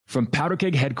From Powder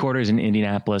Keg headquarters in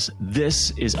Indianapolis,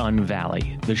 this is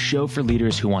Unvalley, the show for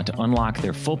leaders who want to unlock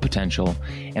their full potential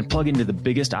and plug into the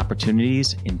biggest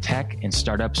opportunities in tech and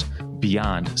startups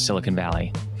beyond Silicon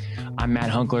Valley. I'm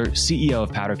Matt Hunkler, CEO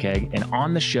of Powder Keg, and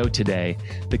on the show today,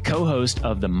 the co-host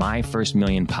of the My First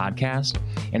Million podcast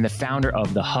and the founder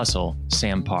of The Hustle,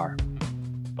 Sam Parr.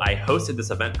 I hosted this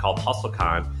event called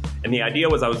HustleCon, and the idea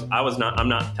was I'm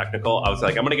not technical. I was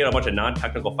like, I'm going to get a bunch of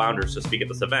non-technical founders to speak at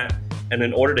this event, and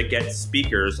in order to get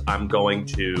speakers, I'm going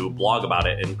to blog about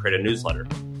it and create a newsletter.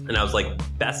 And I was like,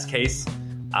 best case,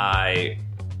 I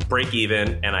break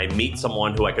even and I meet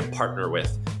someone who I could partner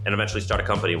with and eventually start a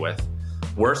company with.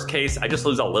 Worst case, I just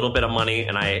lose a little bit of money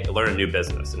and I learn a new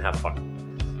business and have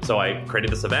fun. So I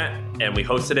created this event and we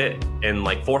hosted it, and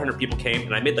like 400 people came,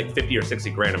 and I made like 50 or 60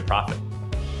 grand in profit.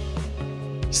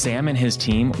 Sam and his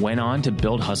team went on to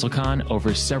build HustleCon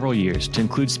over several years to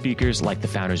include speakers like the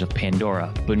founders of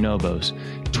Pandora, Bonobos,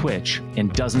 Twitch,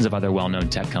 and dozens of other well-known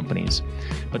tech companies.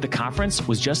 But the conference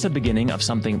was just the beginning of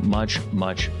something much,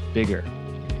 much bigger.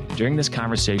 During this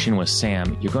conversation with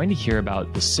Sam, you're going to hear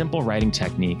about the simple writing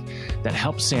technique that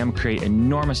helped Sam create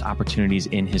enormous opportunities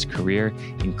in his career,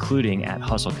 including at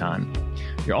HustleCon.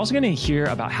 You're also going to hear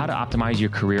about how to optimize your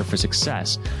career for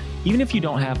success, even if you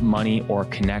don't have money or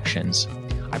connections.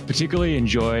 I particularly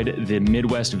enjoyed the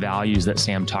Midwest values that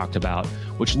Sam talked about,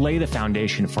 which lay the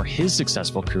foundation for his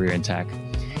successful career in tech.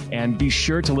 And be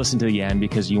sure to listen to the end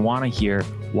because you want to hear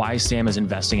why Sam is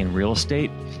investing in real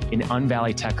estate in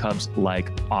Unvalley tech hubs like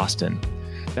Austin.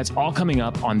 That's all coming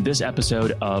up on this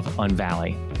episode of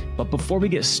Unvalley. But before we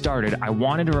get started, I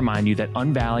wanted to remind you that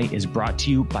Unvalley is brought to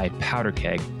you by Powder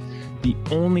Keg, the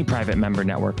only private member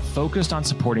network focused on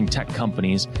supporting tech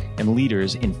companies and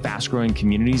leaders in fast-growing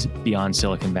communities beyond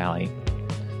Silicon Valley.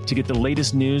 To get the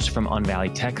latest news from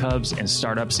Unvalley tech hubs and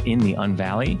startups in the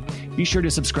Unvalley, be sure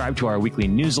to subscribe to our weekly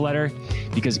newsletter,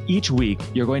 because each week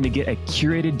you're going to get a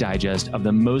curated digest of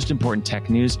the most important tech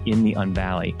news in the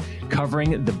Unvalley,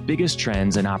 covering the biggest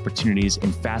trends and opportunities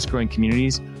in fast-growing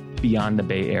communities beyond the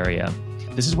Bay Area.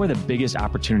 This is where the biggest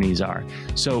opportunities are.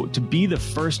 So to be the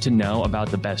first to know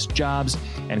about the best jobs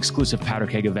and exclusive Powder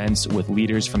Keg events with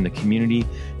leaders from the community,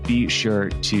 be sure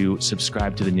to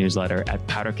subscribe to the newsletter at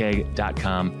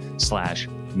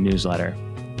powderkeg.com/newsletter.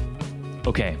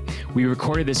 Okay, we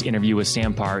recorded this interview with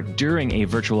Sam Parr during a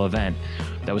virtual event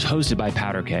that was hosted by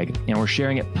Powder Keg, and we're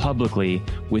sharing it publicly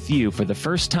with you for the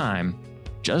first time,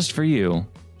 just for you,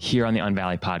 here on the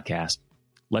Unvalley podcast.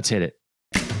 Let's hit it.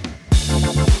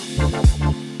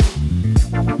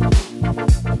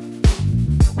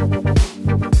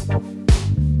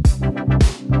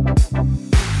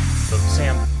 So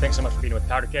Sam, thanks so much for being with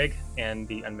Powder Keg and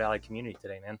the Unvalley community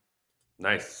today, man.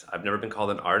 Nice. I've never been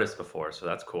called an artist before, so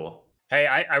that's cool. Hey,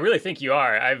 I really think you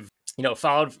are. I've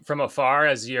followed from afar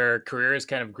as your career has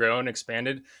kind of grown,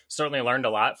 expanded. Certainly learned a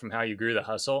lot from how you grew the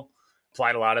hustle.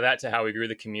 Applied a lot of that to how we grew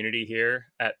the community here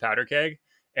at Powder Keg.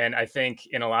 And I think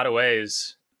in a lot of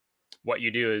ways, what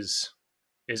you do is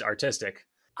artistic.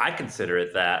 I consider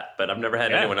it that, but I've never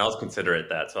had anyone else consider it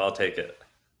that, so I'll take it.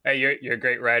 Hey, you're a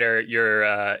great writer. You're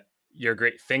a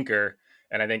great thinker,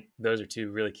 and I think those are two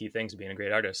really key things to being a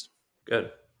great artist.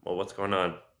 Good. Well, what's going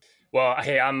on? Well,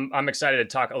 hey, I'm excited to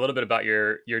talk a little bit about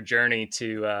your journey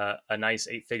to a nice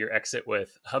 8-figure exit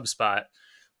with HubSpot.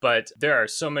 But there are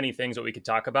so many things that we could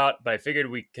talk about. But I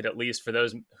figured we could, at least for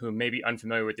those who may be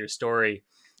unfamiliar with your story,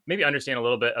 maybe understand a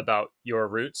little bit about your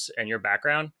roots and your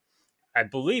background. I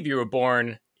believe you were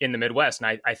born in the Midwest,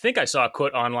 and I think I saw a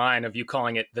quote online of you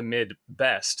calling it the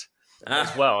Mid-Best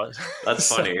as well.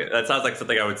 That's funny. That sounds like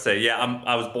something I would say. Yeah,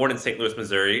 I was born in St. Louis,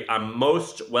 Missouri. I'm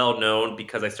most well known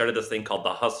because I started this thing called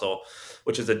The Hustle,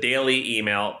 which is a daily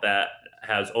email that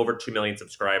has over 2 million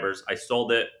subscribers. I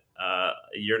sold it a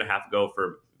year and a half ago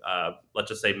for, let's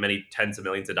just say, many tens of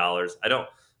millions of dollars. I don't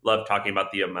love talking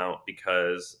about the amount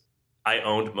because I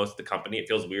owned most of the company. It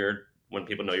feels weird when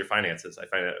people know your finances. I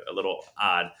find it a little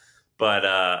odd. But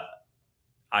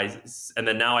and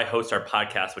then now I host our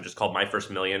podcast, which is called My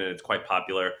First Million, and it's quite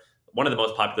popular. One of the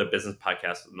most popular business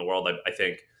podcasts in the world, I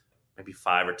think, maybe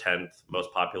 5 or 10th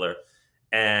most popular.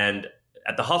 And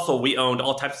at The Hustle, we owned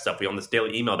all types of stuff. We owned this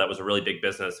daily email that was a really big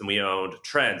business, and we owned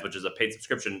Trends, which is a paid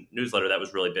subscription newsletter that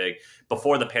was really big.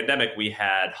 Before the pandemic, we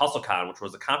had HustleCon, which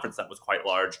was a conference that was quite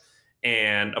large.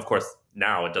 And of course,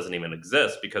 now it doesn't even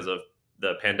exist because of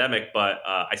the pandemic. But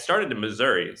I started in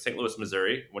Missouri, St. Louis,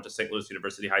 Missouri. Went to St. Louis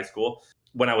University High School.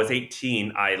 When I was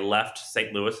 18, I left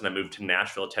St. Louis and I moved to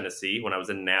Nashville, Tennessee. When I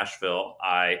was in Nashville,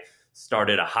 I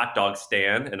started a hot dog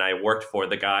stand, and I worked for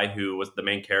the guy who was the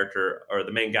main character or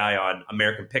the main guy on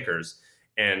American Pickers.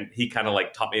 And he kind of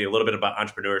like taught me a little bit about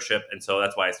entrepreneurship. And so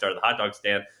that's why I started the hot dog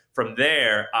stand. From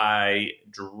there, I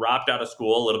dropped out of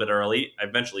school a little bit early. I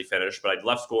eventually finished, but I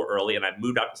left school early and I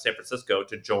moved out to San Francisco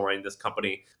to join this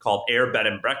company called Air Bed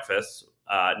and Breakfast.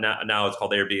 Now it's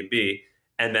called Airbnb.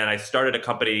 And then I started a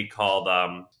company called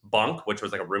Bunk, which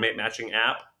was like a roommate matching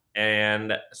app,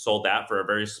 and sold that for a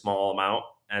very small amount.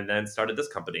 And then started this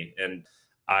company. And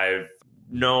I've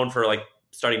known for like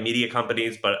starting media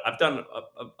companies, but I've done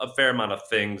a fair amount of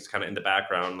things kind of in the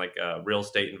background, like real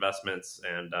estate investments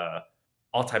and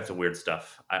all types of weird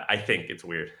stuff. I think it's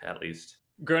weird, at least.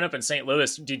 Growing up in St.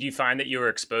 Louis, did you find that you were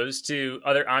exposed to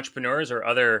other entrepreneurs or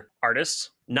other artists?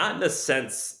 Not in the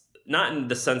sense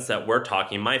that we're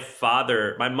talking. My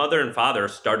mother and father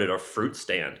started a fruit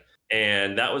stand,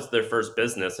 and that was their first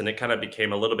business, and it kind of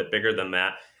became a little bit bigger than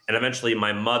that. And eventually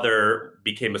my mother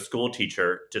became a school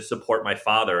teacher to support my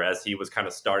father as he was kind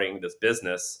of starting this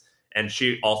business. And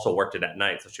she also worked it at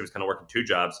night. So she was kind of working two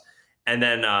jobs. And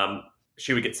then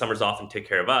she would get summers off and take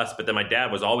care of us. But then my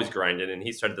dad was always grinding, and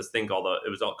he started this thing called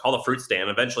the fruit stand.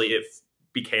 Eventually it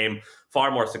became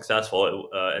far more successful.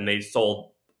 And they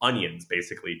sold onions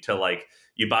basically to, like,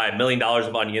 you buy $1 million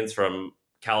of onions from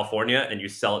California and you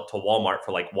sell it to Walmart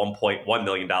for like $1.1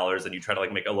 million, and you try to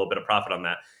like make a little bit of profit on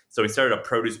that. So we started a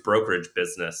produce brokerage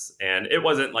business, and it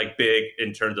wasn't like big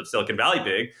in terms of Silicon Valley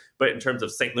big, but in terms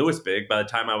of St. Louis big. By the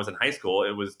time I was in high school,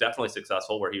 it was definitely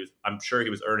successful, where I'm sure he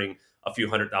was earning a few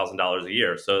 $100,000 a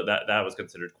year. So that was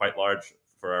considered quite large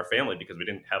for our family because we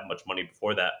didn't have much money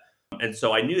before that. And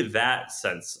so I knew that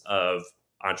sense of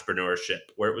entrepreneurship,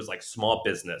 where it was like small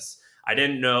business. I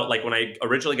didn't know, like when I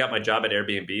originally got my job at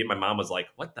Airbnb, my mom was like,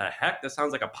 what the heck? This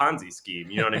sounds like a Ponzi scheme.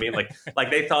 You know what I mean? Like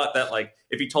they thought that like,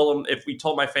 if we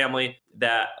told my family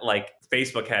that like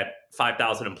Facebook had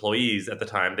 5,000 employees at the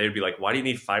time, they'd be like, why do you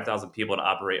need 5,000 people to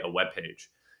operate a web page?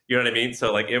 You know what I mean?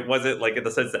 So like, it wasn't like in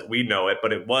the sense that we know it,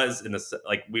 but it was in the,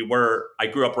 like I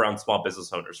grew up around small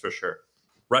business owners for sure.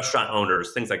 Restaurant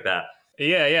owners, things like that.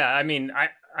 Yeah. I mean,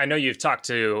 I know you've talked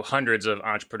to hundreds of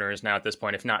entrepreneurs now at this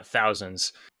point, if not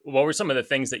thousands. What were some of the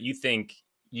things that you think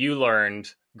you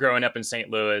learned growing up in St.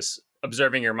 Louis,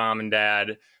 observing your mom and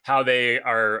dad, how they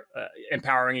are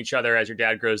empowering each other as your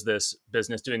dad grows this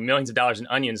business, doing millions of dollars in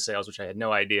onion sales, which I had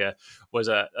no idea was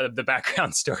the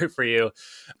background story for you.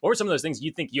 What were some of those things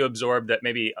you think you absorbed that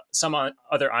maybe some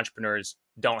other entrepreneurs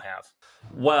don't have?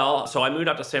 Well, so I moved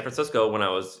out to San Francisco when I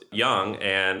was young,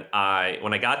 and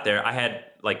when I got there, I had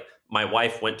like, my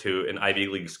wife went to an Ivy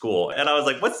League school, and I was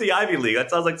like, what's the Ivy League? That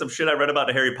sounds like some shit I read about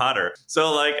in Harry Potter.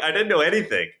 So like, I didn't know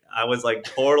anything. I was like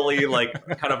totally like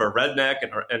kind of a redneck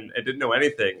and I didn't know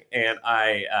anything. And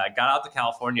I got out to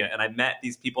California, and I met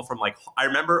these people from like, I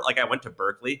remember like I went to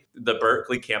Berkeley, the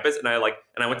Berkeley campus, and I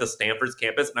went to Stanford's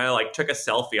campus, and I like took a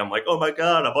selfie. I'm like, oh my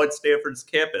God, I'm on Stanford's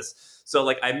campus. So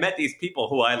like I met these people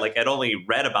who I like had only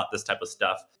read about this type of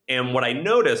stuff. And what I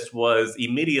noticed was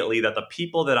immediately that the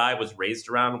people that I was raised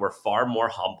around were far more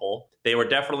humble. They were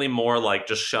definitely more like,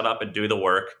 just shut up and do the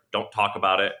work. Don't talk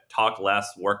about it. Talk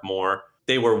less, work more.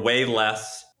 They were way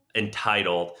less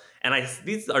entitled. And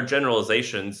these are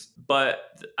generalizations, but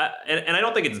I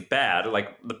don't think it's bad.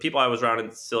 Like the people I was around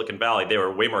in Silicon Valley, they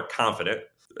were way more confident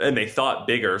and they thought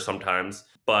bigger sometimes.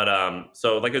 But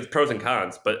so like it's pros and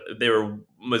cons, but they were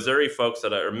Missouri folks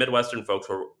or Midwestern folks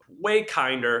were way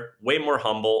kinder, way more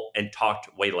humble, and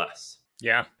talked way less.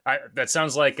 Yeah, that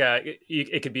sounds like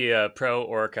it could be a pro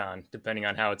or a con, depending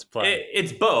on how it's played.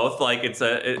 It's both. Like it's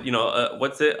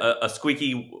what's it? A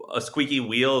squeaky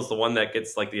wheel is the one that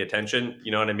gets like the attention.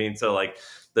 You know what I mean? So like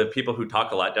the people who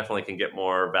talk a lot definitely can get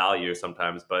more value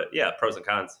sometimes. But yeah, pros and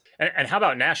cons. And how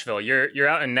about Nashville? You're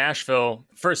out in Nashville,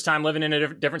 first time living in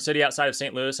a different city outside of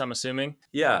St. Louis, I'm assuming.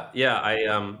 Yeah.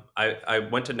 I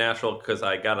went to Nashville because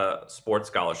I got a sports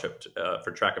scholarship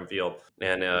for track and field,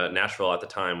 and Nashville at the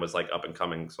time was like up and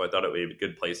coming, so I thought it would be a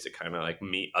good place to kind of like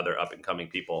meet other up and coming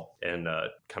people and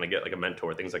kind of get like a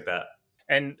mentor, things like that.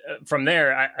 And from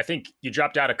there, I think you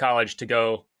dropped out of college to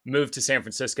go move to San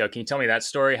Francisco. Can you tell me that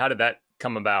story? How did that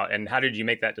come about, and how did you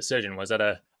make that decision? Was that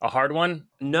a hard one?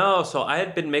 No. So I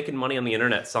had been making money on the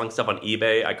internet, selling stuff on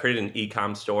eBay. I created an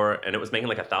e-com store, and it was making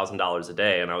like $1,000 a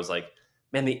day. And I was like,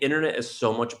 man, the internet is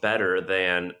so much better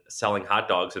than selling hot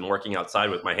dogs and working outside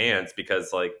with my hands,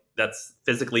 because like that's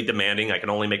physically demanding. I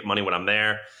can only make money when I'm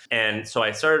there. And so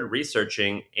I started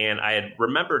researching, and I had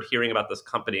remembered hearing about this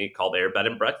company called Air Bed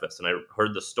and Breakfast. And I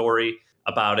heard the story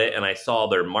about it, and I saw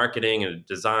their marketing and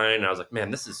design. And I was like,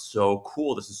 man, this is so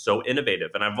cool. This is so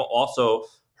innovative. And I've also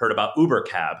heard about Uber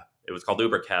Cab. It was called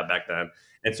Uber Cab back then.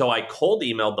 And so I cold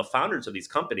emailed the founders of these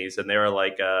companies, and they were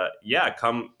like, yeah,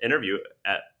 come interview.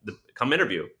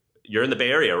 you're in the Bay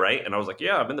Area, right? And I was like,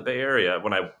 yeah, I'm in the Bay Area,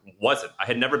 when I wasn't. I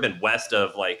had never been west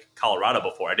of like Colorado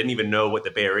before. I didn't even know what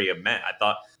the Bay Area meant. I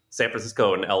thought San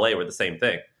Francisco and LA were the same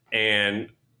thing. And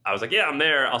I was like, yeah, I'm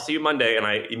there. I'll see you Monday. And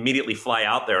I immediately fly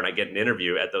out there and I get an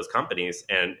interview at those companies.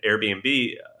 And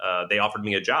Airbnb, they offered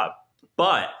me a job.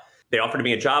 But they offered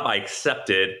me a job, I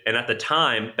accepted. And at the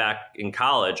time, back in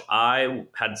college, I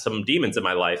had some demons in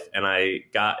my life and I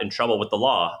got in trouble with the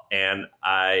law and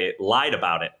I lied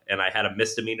about it. And I had a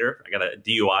misdemeanor. I got a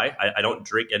DUI. I don't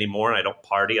drink anymore and I don't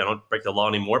party. I don't break the law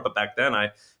anymore. But back then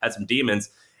I had some demons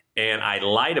and I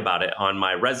lied about it on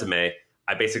my resume.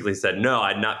 I basically said, no,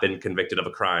 I'd not been convicted of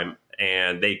a crime.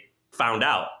 And they found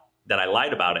out that I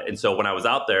lied about it. And so when I was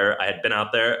out there, I had been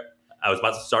out there. I was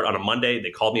about to start on a Monday. They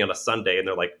called me on a Sunday and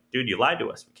they're like, dude, you lied to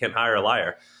us. We can't hire a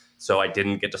liar. So I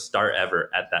didn't get to start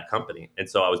ever at that company. And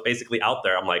so I was basically out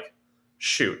there. I'm like,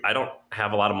 shoot, I don't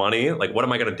have a lot of money. Like, what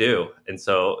am I going to do? And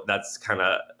so that's kind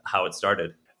of how it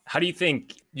started. How do you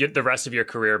think the rest of your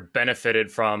career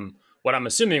benefited from what I'm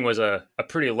assuming was a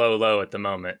pretty low at the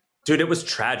moment? Dude, it was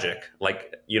tragic.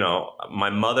 Like, my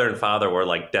mother and father were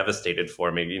like devastated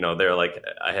for me. They're like,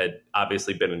 I had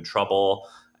obviously been in trouble.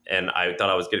 And I thought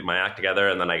I was getting my act together.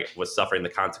 And then I was suffering the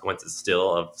consequences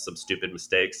still of some stupid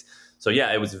mistakes. So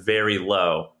yeah, it was very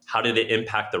low. How did it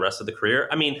impact the rest of the career?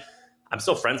 I mean, I'm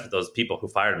still friends with those people who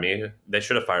fired me. They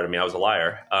should have fired me. I was a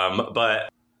liar. But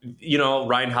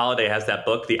Ryan Holiday has that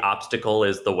book, The Obstacle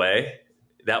is the Way.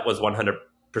 That was 100%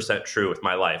 true with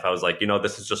my life. I was like,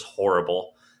 this is just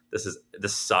horrible.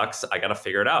 This sucks. I got to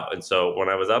figure it out. And so when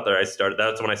I was out there,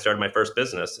 that's when I started my first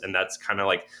business. And that's kind of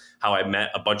like how I met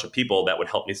a bunch of people that would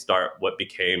help me start what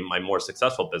became my more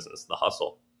successful business, The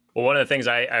Hustle. Well, one of the things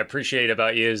I appreciate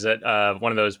about you is that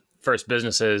one of those first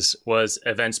businesses was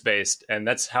events-based. And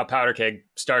that's how Powder Keg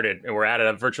started. And we're at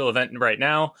a virtual event right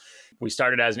now. We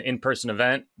started as an in-person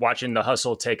event. Watching The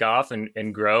Hustle take off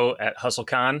and grow at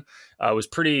HustleCon was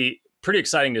pretty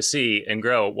exciting to see and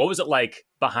grow. What was it like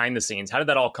behind the scenes? How did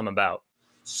that all come about?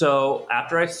 So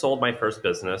after I sold my first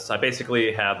business, I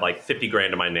basically had like 50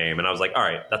 grand in my name. And I was like, all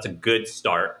right, that's a good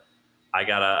start. I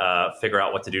got to figure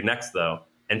out what to do next though.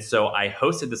 And so I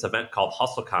hosted this event called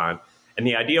HustleCon. And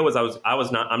the idea was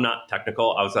I'm not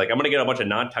technical. I was like, I'm going to get a bunch of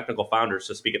non-technical founders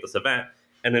to speak at this event.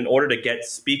 And in order to get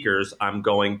speakers, I'm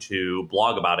going to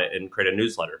blog about it and create a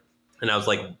newsletter. And I was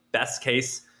like, best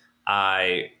case,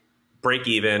 I break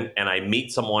even and I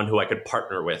meet someone who I could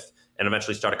partner with and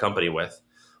eventually start a company with.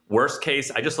 Worst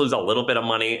case, I just lose a little bit of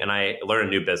money and I learn a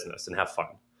new business and have fun.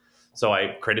 So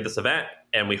I created this event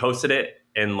and we hosted it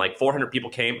and like 400 people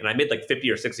came and I made like 50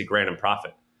 or 60 grand in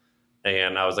profit.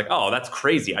 And I was like, oh, that's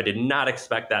crazy. I did not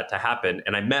expect that to happen.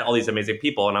 And I met all these amazing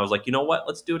people and I was like, you know what?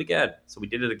 Let's do it again. So we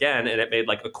did it again and it made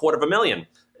like $250,000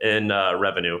 in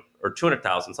revenue or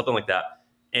 200,000, something like that.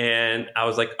 And I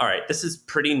was like, all right, this is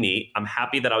pretty neat. I'm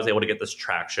happy that I was able to get this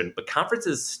traction. But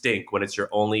conferences stink when it's your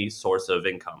only source of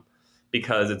income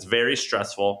because it's very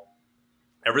stressful.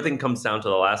 Everything comes down to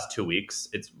the last 2 weeks.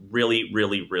 It's really,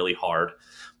 really, really hard.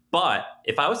 But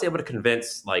if I was able to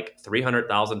convince like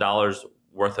 $300,000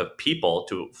 worth of people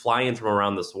to fly in from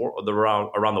around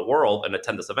the world and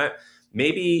attend this event,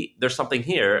 maybe there's something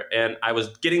here. And I was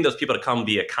getting those people to come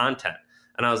via content.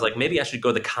 And I was like, maybe I should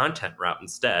go the content route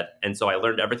instead. And so I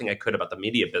learned everything I could about the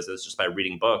media business just by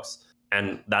reading books.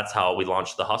 And that's how we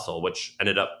launched The Hustle, which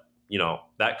ended up,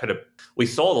 we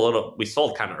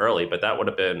sold kind of early, but that would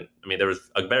have been, there was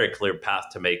a very clear path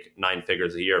to make 9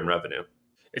 figures a year in revenue.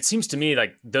 It seems to me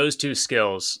like those two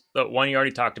skills, the one you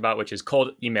already talked about, which is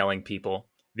cold emailing people,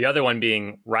 the other one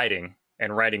being writing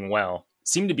and writing well,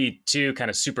 seem to be two kind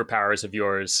of superpowers of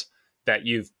yours that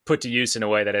you've put to use in a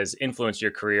way that has influenced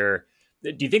your career.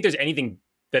 Do you think there's anything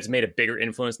that's made a bigger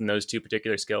influence than those two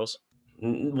particular skills?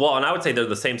 Well, and I would say they're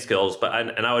the same skills, but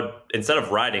I would, instead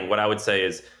of writing, what I would say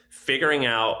is figuring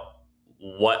out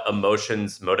what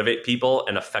emotions motivate people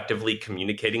and effectively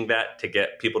communicating that to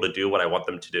get people to do what I want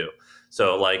them to do.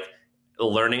 So like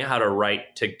learning how to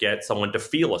write to get someone to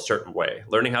feel a certain way,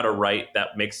 learning how to write that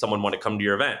makes someone want to come to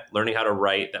your event, learning how to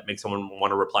write that makes someone want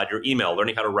to reply to your email,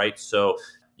 learning how to write so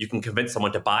you can convince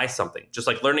someone to buy something, just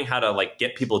like learning how to like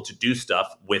get people to do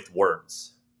stuff with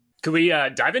words. Could we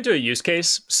dive into a use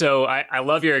case? So I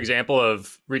love your example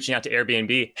of reaching out to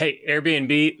Airbnb. Hey,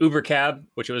 Airbnb, Uber Cab,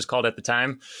 which it was called at the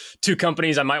time, 2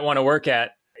 companies I might want to work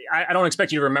at. I don't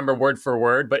expect you to remember word for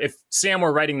word, but if Sam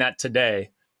were writing that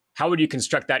today, how would you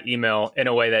construct that email in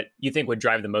a way that you think would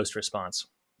drive the most response?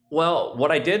 Well, what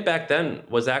I did back then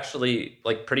was actually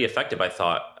like pretty effective, I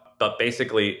thought. But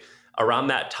basically, around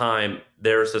that time,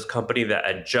 there's this company that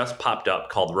had just popped up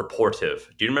called Rapportive.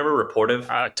 Do you remember Rapportive?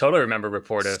 I totally remember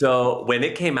Rapportive. So when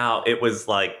it came out, it was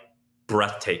like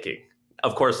breathtaking.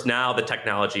 Of course, now the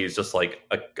technology is just like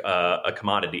a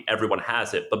commodity. Everyone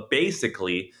has it. But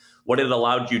basically, what it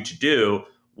allowed you to do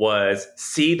was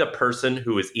see the person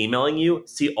who is emailing you,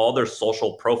 see all their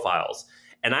social profiles.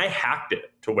 And I hacked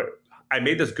it to where I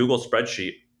made this Google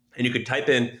spreadsheet, and you could type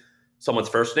in someone's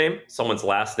first name, someone's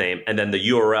last name, and then the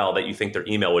URL that you think their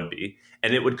email would be.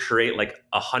 And it would create like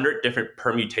 100 different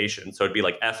permutations. So it'd be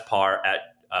like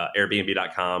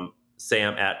spar@airbnb.com,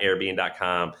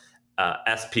 sam@airbnb.com,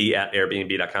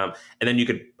 sp@airbnb.com. And then you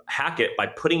could hack it by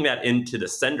putting that into the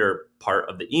sender part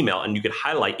of the email, and you could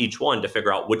highlight each one to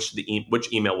figure out which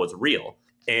email was real.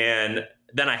 And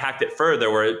then I hacked it further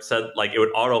where it said like it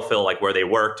would autofill like where they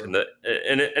worked anyway,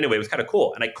 it was kind of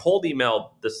cool. And I cold emailed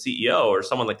the CEO or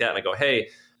someone like that, and I go, hey,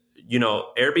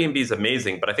 Airbnb is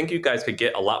amazing, but I think you guys could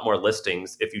get a lot more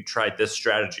listings if you tried this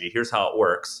strategy. Here's how it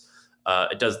works.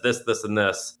 It does this, this, and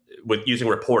this with using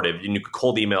Reportive. And you could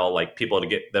cold email like people to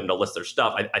get them to list their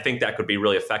stuff. I think that could be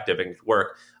really effective and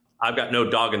work. I've got no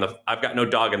dog in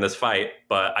this fight,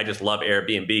 but I just love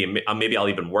Airbnb. Maybe I'll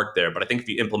even work there. But I think if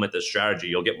you implement this strategy,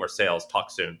 you'll get more sales.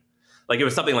 Talk soon. Like it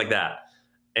was something like that.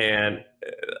 And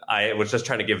I was just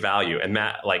trying to give value, and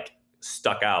Matt like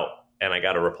stuck out, and I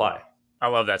got a reply. I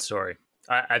love that story.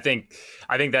 I think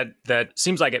that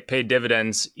seems like it paid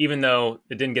dividends, even though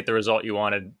it didn't get the result you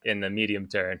wanted in the medium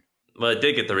term. Well, it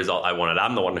did get the result I wanted.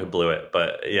 I'm the one who blew it,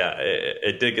 but yeah,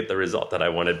 it did get the result that I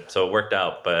wanted. So it worked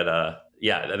out. But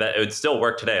it would still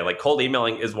work today. Like cold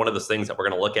emailing is one of those things that we're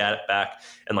going to look at back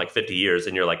in like 50 years.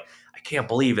 And you're like, I can't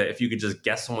believe it. If you could just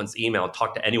guess someone's email and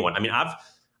talk to anyone. I mean,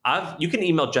 you can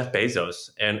email Jeff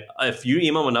Bezos, and if you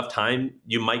email him enough time,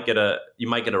 you might get a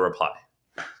reply.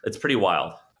 It's pretty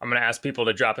wild. I'm going to ask people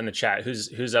to drop in the chat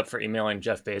who's up for emailing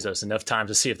Jeff Bezos enough time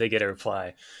to see if they get a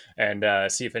reply, and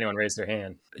see if anyone raised their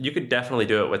hand. You could definitely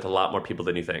do it with a lot more people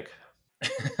than you think.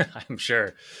 I'm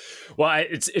sure. Well,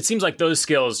 it seems like those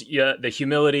skills, the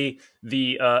humility,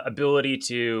 the ability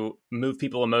to move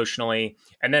people emotionally,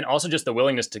 and then also just the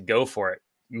willingness to go for it.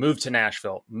 Move to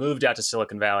Nashville, moved out to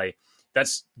Silicon Valley.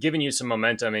 That's given you some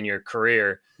momentum in your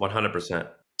career. 100%.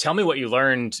 Tell me what you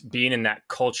learned being in that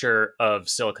culture of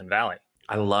Silicon Valley.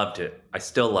 I loved it. I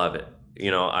still love it.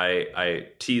 I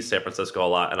tease San Francisco a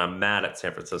lot, and I'm mad at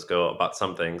San Francisco about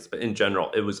some things, but in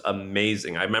general, it was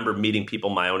amazing. I remember meeting people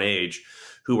my own age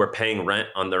who were paying rent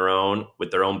on their own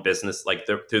with their own business, like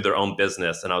through their own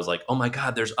business. And I was like, oh my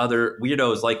God, there's other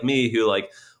weirdos like me who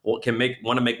want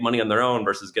to make money on their own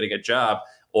versus getting a job,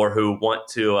 or who want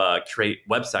to create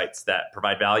websites that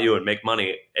provide value and make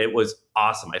money. It was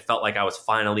awesome. I felt like I was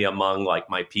finally among like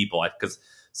my people, because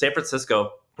San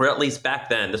Francisco, or at least back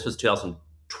then, this was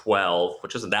 2012,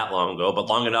 which isn't that long ago, but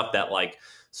long enough that like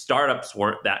startups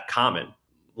weren't that common.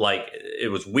 Like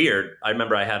it was weird. I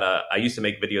remember I used to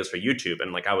make videos for YouTube,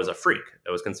 and like I was a freak.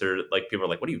 It was considered like, people were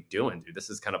like, what are you doing, dude? This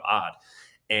is kind of odd.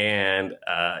 And,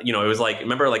 it was like,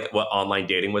 remember like what online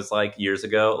dating was like years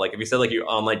ago? Like if you said like you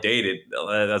online dated,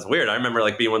 that's weird. I remember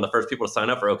like being one of the first people to sign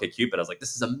up for OkCupid. I was like,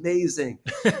 this is amazing.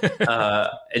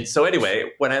 And so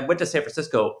anyway, when I went to San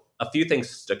Francisco, a few things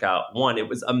stuck out. One, it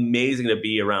was amazing to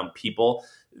be around people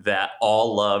that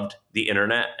all loved the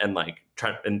internet and like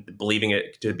believing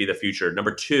it to be the future.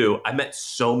 Number two, I met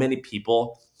so many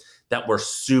people that were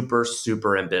super,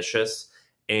 super ambitious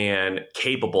and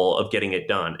capable of getting it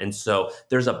done. And so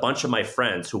there's a bunch of my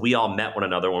friends who we all met one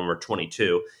another when we were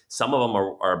 22. Some of them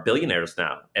are billionaires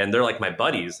now, and they're like my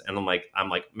buddies. And I'm like,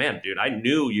 man, dude, I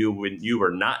knew you when you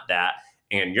were not that.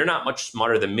 And you're not much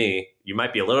smarter than me. You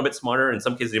might be a little bit smarter. In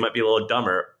some cases, you might be a little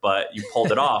dumber, but you pulled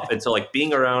it off. And so like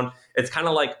being around, it's kind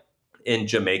of like in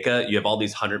Jamaica, you have all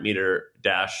these 100-meter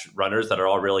dash runners that are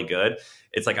all really good.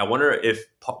 It's like, I wonder if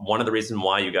one of the reasons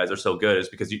why you guys are so good is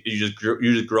because you just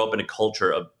grew up in a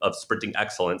culture of sprinting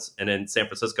excellence. And in San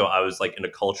Francisco, I was like in a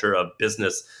culture of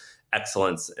business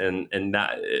excellence, and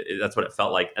that's what it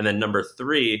felt like. And then number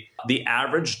three, the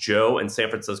average Joe in San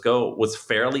Francisco was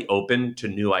fairly open to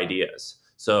new ideas.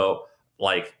 So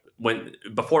like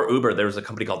before Uber, there was a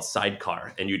company called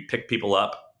Sidecar, and you'd pick people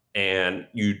up and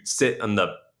you'd sit on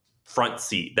the front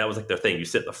seat. That was like their thing. You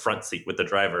sit in the front seat with the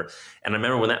driver. And I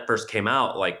remember when that first came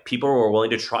out, like people were willing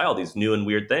to try all these new and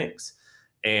weird things.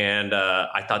 And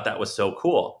I thought that was so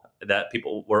cool that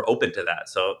people were open to that.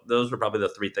 So those were probably the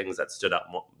three things that stood out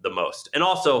the most. And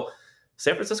also,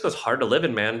 San Francisco is hard to live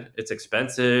in, man. It's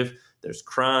expensive. There's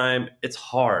crime. It's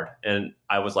hard. And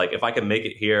I was like, if I can make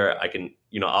it here, I can,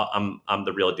 I'm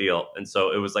the real deal. And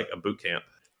so it was like a boot camp.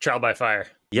 Trial by fire.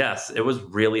 Yes, it was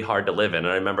really hard to live in.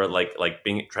 And I remember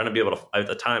trying to be able to, at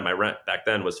the time, my rent back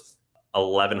then was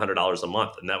 $1,100 a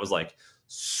month. And that was like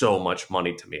so much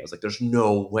money to me. I was like, there's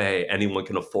no way anyone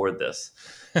can afford this.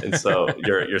 And so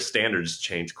your standards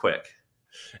change quick.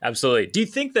 Absolutely. Do you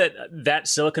think that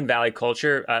Silicon Valley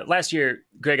culture, last year,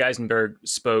 Greg Eisenberg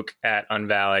spoke at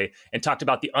Unvalley and talked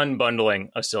about the unbundling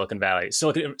of Silicon Valley.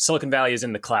 Silicon Valley is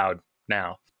in the cloud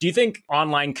now. Do you think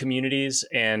online communities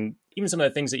and even some of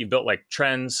the things that you've built like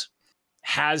Trends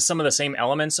has some of the same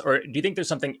elements, or do you think there's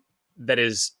something that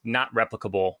is not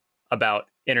replicable about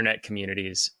internet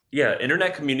communities? Yeah,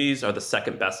 internet communities are the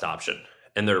second best option,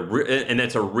 and and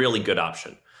it's a really good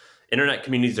option. Internet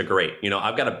communities are great.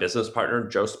 I've got a business partner,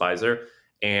 Joe Spicer,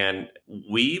 and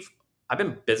I've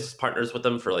been business partners with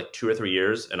him for like 2 or 3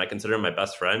 years, and I consider him my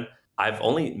best friend. I've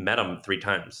only met him 3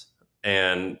 times.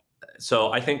 And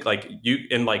so I think I've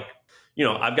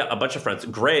got a bunch of friends.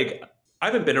 Greg,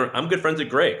 I'm good friends with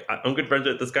Greg. I'm good friends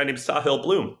with this guy named Sahil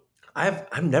Bloom.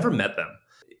 I've never met them.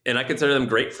 And I consider them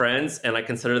great friends, and I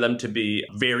consider them to be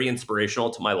very inspirational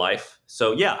to my life.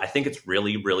 So yeah, I think it's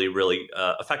really, really, really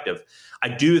effective. I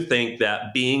do think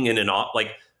that being in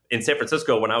San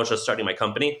Francisco, when I was just starting my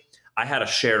company, I had a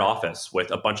shared office with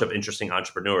a bunch of interesting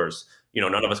entrepreneurs.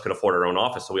 None of us could afford our own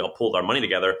office, so we all pooled our money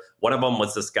together. One of them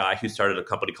was this guy who started a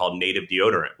company called Native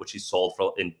Deodorant, which he sold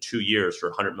in 2 years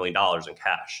for $100 million in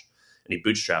cash. And he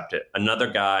bootstrapped it.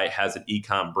 Another guy has an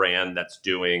e-com brand that's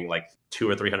doing like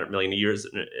 200 or 300 million a year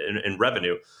in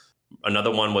revenue. Another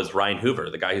one was Ryan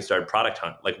Hoover, the guy who started Product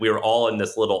Hunt. Like we were all in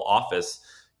this little office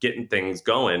getting things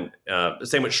going.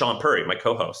 Same with Sean Purry, my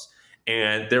co-host.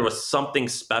 And there was something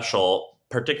special,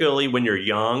 particularly when you're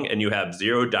young and you have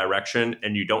zero direction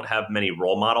and you don't have many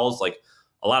role models. Like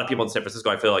a lot of people in San Francisco,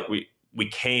 I feel like we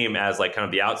came as like kind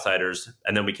of the outsiders,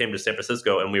 and then we came to San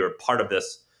Francisco and we were part of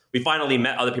this. We finally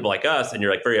met other people like us, and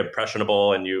you're like very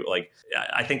impressionable. And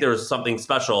I think there was something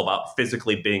special about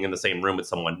physically being in the same room with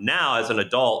someone. Now, as an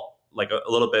adult, like a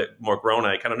little bit more grown,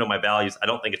 I kind of know my values. I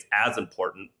don't think it's as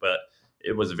important, but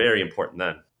it was very important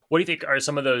then. What do you think are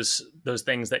some of those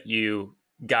things that you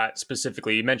got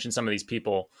specifically? You mentioned some of these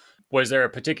people. Was there a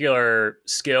particular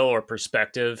skill or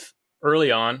perspective early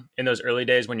on in those early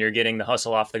days when you're getting the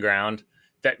hustle off the ground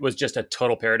that was just a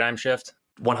total paradigm shift?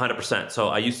 100%. So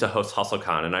I used to host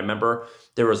HustleCon, and I remember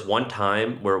there was one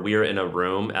time where we were in a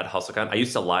room at HustleCon. I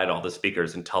used to lie to all the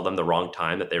speakers and tell them the wrong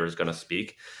time that they were going to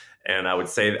speak. And I would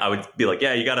be like,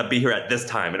 yeah, you got to be here at this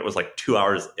time. And it was like 2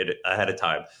 hours ahead of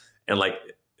time. And like,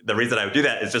 the reason I would do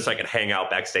that is just so I could hang out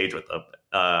backstage with them.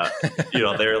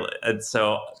 And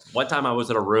so one time I was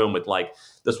in a room with like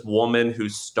this woman who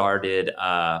started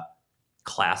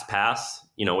ClassPass,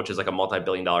 which is like a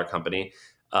multi-billion-dollar company.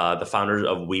 The founder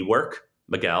of WeWork,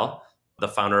 Miguel, the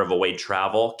founder of Away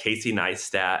Travel, Casey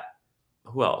Neistat.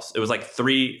 Who else? It was like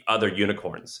 3 other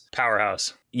unicorns.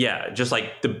 Powerhouse. Yeah, just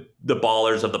like the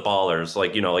ballers of the ballers,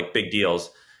 like big deals.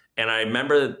 And I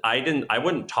remember I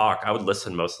wouldn't talk. I would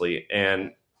listen mostly.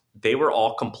 And they were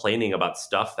all complaining about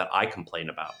stuff that I complain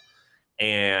about.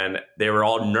 And they were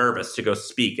all nervous to go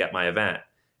speak at my event.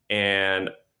 And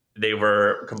they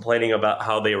were complaining about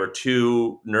how they were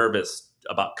too nervous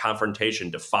about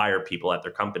confrontation to fire people at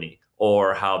their company,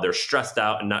 or how they're stressed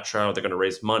out and not sure how they're going to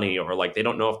raise money, or like they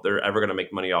don't know if they're ever going to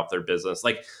make money off their business.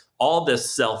 Like all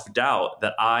this self-doubt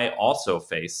that I also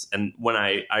face. And when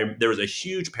there was a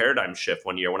huge paradigm shift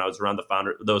one year when I was around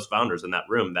those founders in that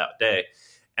room that day.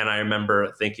 And I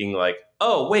remember thinking like,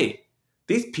 oh, wait,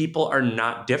 these people are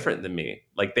not different than me.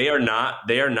 Like they are not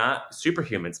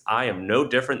superhumans. I am no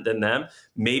different than them.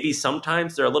 Maybe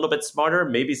sometimes they're a little bit smarter.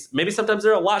 Maybe sometimes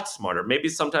they're a lot smarter. Maybe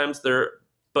sometimes they're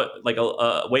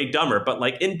way dumber. But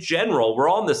like in general, we're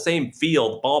all in the same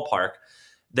field ballpark.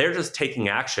 They're just taking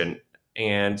action.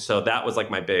 And so that was like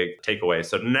my big takeaway.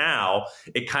 So now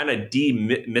it kind of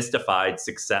demystified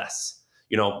success.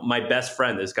 My best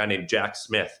friend, this guy named Jack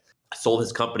Smith, sold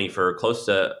his company for close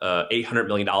to $800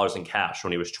 million in cash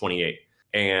when he was 28.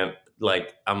 And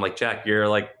like, I'm like, Jack, you're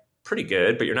like pretty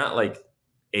good, but you're not like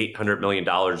 $800 million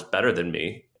better than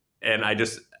me. And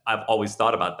I've always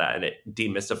thought about that, and it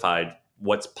demystified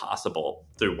what's possible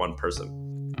through one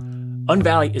person.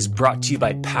 Unvalley is brought to you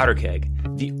by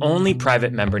PowderKeg, the only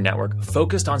private member network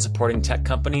focused on supporting tech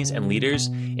companies and leaders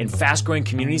in fast-growing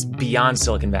communities beyond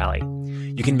Silicon Valley.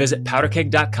 You can visit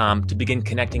powderkeg.com to begin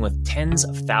connecting with tens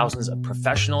of thousands of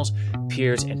professionals,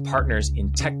 peers, and partners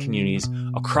in tech communities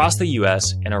across the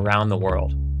US and around the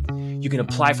world. You can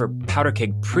apply for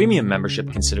PowderKeg Premium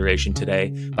membership consideration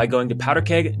today by going to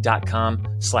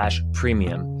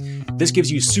powderkeg.com/premium. This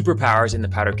gives you superpowers in the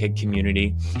PowderKeg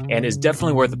community and is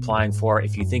definitely worth applying for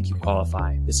if you think you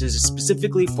qualify. This is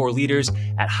specifically for leaders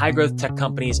at high-growth tech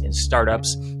companies and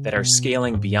startups that are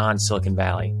scaling beyond Silicon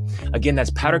Valley. Again,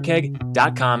 that's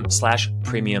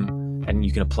powderkeg.com/premium, and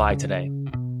you can apply today.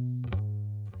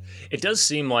 It does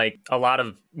seem like a lot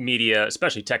of media,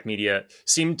 especially tech media,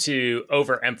 seem to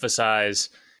overemphasize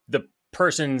the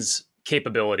person's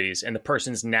capabilities and the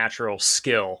person's natural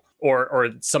skill or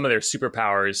some of their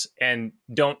superpowers, and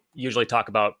don't usually talk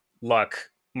about luck,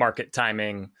 market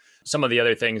timing, some of the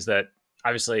other things that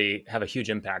obviously have a huge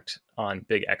impact on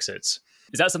big exits.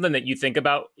 Is that something that you think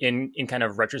about in kind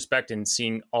of retrospect and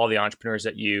seeing all the entrepreneurs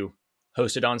that you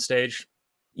hosted on stage?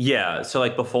 Yeah. So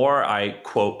like before I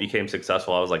quote became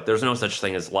successful, I was like, there's no such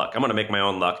thing as luck. I'm going to make my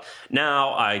own luck.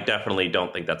 Now I definitely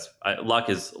don't think luck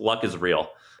is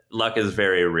real. Luck is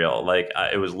very real. Like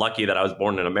it was lucky that I was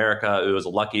born in America. It was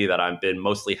lucky that I've been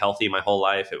mostly healthy my whole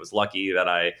life. It was lucky that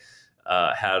I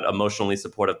had emotionally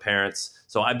supportive parents.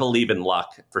 So I believe in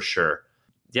luck for sure.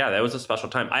 Yeah, that was a special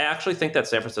time. I actually think that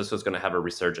San Francisco is going to have a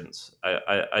resurgence.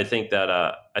 I think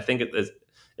that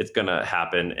it's going to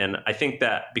happen. And I think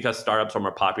that because startups are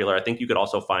more popular, I think you could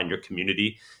also find your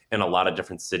community in a lot of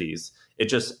different cities. It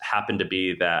just happened to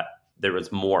be that there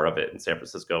was more of it in San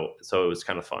Francisco. So it was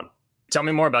kind of fun. Tell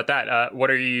me more about that.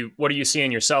 What are you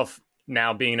seeing yourself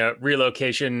now being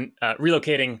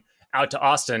relocating out to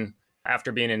Austin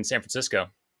after being in San Francisco?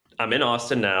 I'm in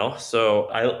Austin now. So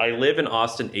I live in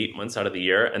Austin 8 months out of the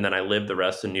year. And then I live the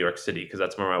rest in New York City because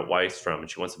that's where my wife's from and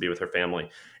she wants to be with her family.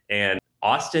 And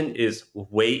Austin is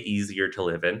way easier to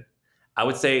live in. I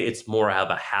would say it's more of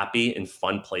a happy and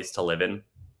fun place to live in.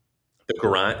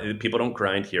 People don't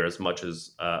grind here as much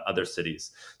as other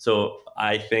cities. So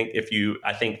I think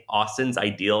Austin's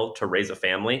ideal to raise a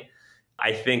family.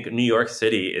 I think New York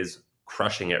City is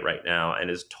crushing it right now and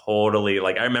is totally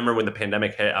like, I remember when the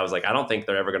pandemic hit, I was like, I don't think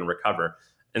they're ever going to recover.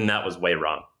 And that was way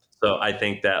wrong. So I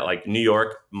think that like New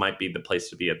York might be the place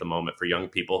to be at the moment for young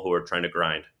people who are trying to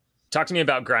grind. Talk to me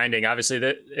about grinding. Obviously,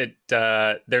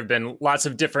 there have been lots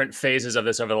of different phases of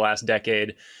this over the last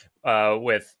decade,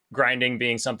 with grinding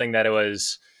being something that it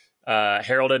was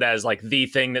heralded as like the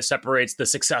thing that separates the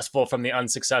successful from the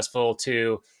unsuccessful,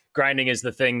 to grinding is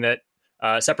the thing that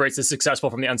separates the successful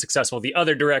from the unsuccessful the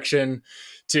other direction,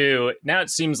 to now it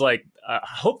seems like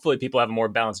hopefully people have a more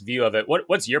balanced view of it.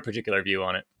 What's your particular view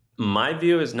on it? My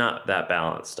view is not that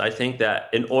balanced. I think that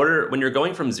when you're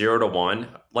going from 0 to 1,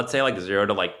 let's say like 0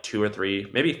 to like 2 or 3,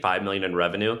 maybe 5 million in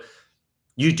revenue,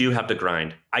 you do have to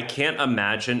grind. I can't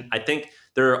imagine. I think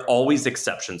there are always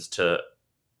exceptions to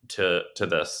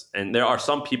this. And there are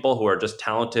some people who are just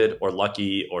talented or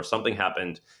lucky or something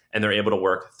happened and they're able to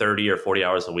work 30 or 40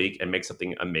 hours a week and make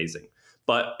something amazing.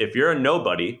 But if you're a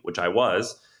nobody, which I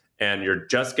was, and you're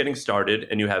just getting started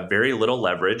and you have very little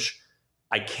leverage,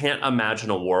 I can't imagine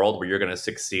a world where you're going to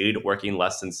succeed working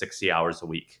less than 60 hours a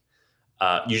week.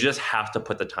 You just have to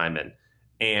put the time in.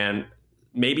 And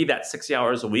maybe that 60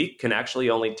 hours a week can actually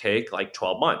only take like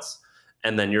 12 months.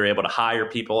 And then you're able to hire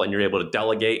people and you're able to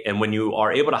delegate. And when you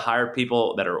are able to hire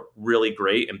people that are really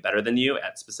great and better than you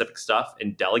at specific stuff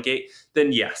and delegate,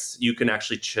 then yes, you can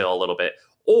actually chill a little bit.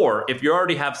 Or if you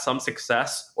already have some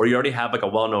success, or you already have like a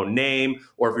well-known name,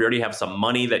 or if you already have some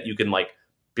money that you can like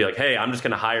be like, hey, I'm just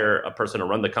going to hire a person to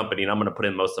run the company and I'm going to put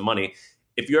in most of the money.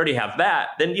 If you already have that,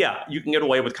 then yeah, you can get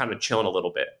away with kind of chilling a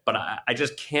little bit. But I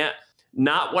just can't,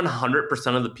 not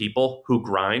 100% of the people who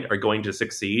grind are going to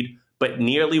succeed, but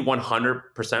nearly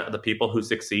 100% of the people who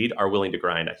succeed are willing to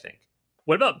grind, I think.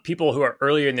 What about people who are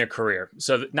early in their career?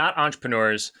 So not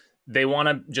entrepreneurs, they want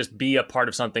to just be a part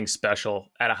of something special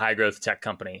at a high growth tech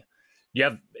company. Do you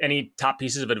have any top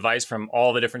pieces of advice from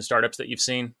all the different startups that you've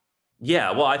seen?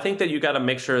 Yeah, well, I think that you got to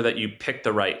make sure that you pick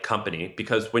the right company,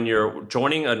 because when you're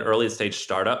joining an early stage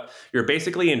startup, you're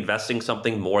basically investing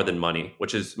something more than money,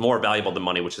 which is more valuable than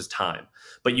money, which is time.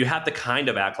 But you have to kind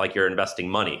of act like you're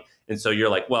investing money. And so you're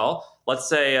like, well, let's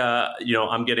say,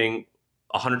 I'm getting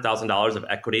 $100,000 of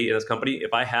equity in this company.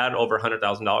 If I had over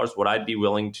 $100,000, would I be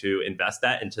willing to invest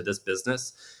that into this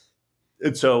business?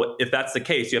 And so if that's the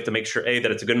case, you have to make sure, A, that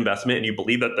it's a good investment and you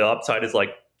believe that the upside is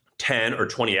like 10 or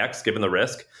 20x given the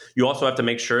risk. You also have to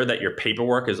make sure that your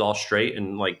paperwork is all straight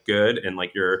and like good, and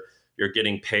like you're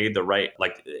getting paid the right,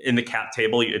 like in the cap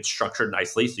table, it's structured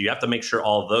nicely. So you have to make sure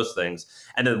all of those things.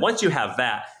 And then once you have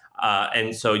that,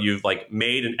 and so you've like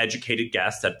made an educated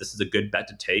guess that this is a good bet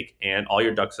to take, and all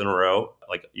your ducks in a row,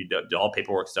 like all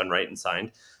paperwork's done right and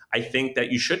signed, I think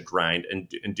that you should grind and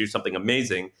do something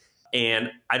amazing. And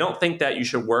I don't think that you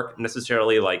should work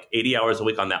necessarily like 80 hours a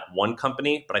week on that one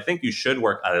company, but I think you should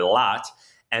work a lot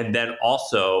and then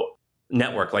also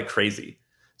network like crazy.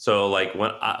 So like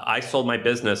when I sold my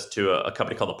business to a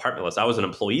company called Apartmentless, I was an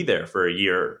employee there for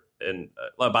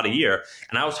about a year,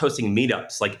 and I was hosting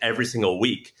meetups like every single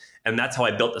week. And that's how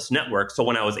I built this network. So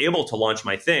when I was able to launch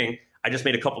my thing, I just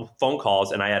made a couple of phone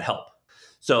calls and I had help.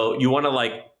 So you want to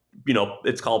like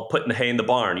it's called putting the hay in the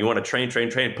barn. You want to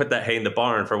train, put that hay in the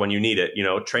barn for when you need it,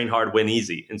 train hard, win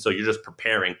easy. And so you're just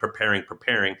preparing.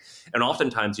 And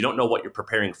oftentimes you don't know what you're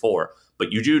preparing for,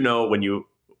 but you do know when you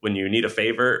need a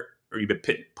favor or you've been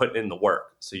putting in the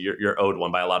work. So you're owed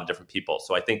one by a lot of different people.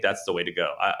 So I think that's the way to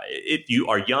go. If you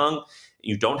are young,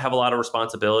 you don't have a lot of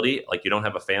responsibility, like you don't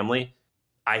have a family,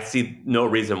 I see no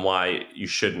reason why you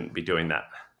shouldn't be doing that.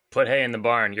 Put hay in the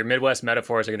barn. Your Midwest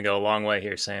metaphors are going to go a long way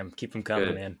here, Sam. Keep them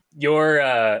coming, man.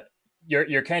 Your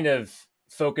kind of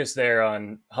focus there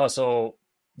on hustle,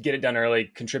 get it done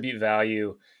early, contribute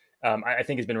value, I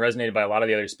think has been resonated by a lot of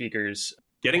the other speakers.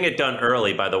 Getting it done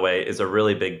early, by the way, is a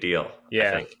really big deal.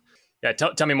 Yeah. I think. Yeah.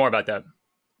 Tell me more about that.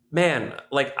 Man,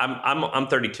 like I'm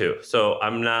 32, so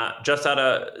I'm not just out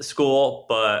of school,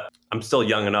 but I'm still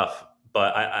young enough.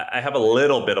 But I have a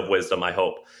little bit of wisdom, I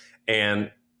hope.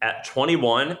 And at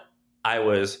 21, I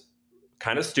was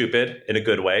kind of stupid in a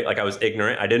good way. Like I was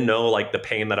ignorant. I didn't know like the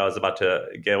pain that I was about to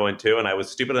go into. And I was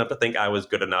stupid enough to think I was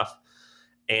good enough.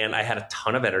 And I had a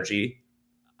ton of energy.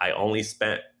 I only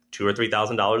spent $2,000 or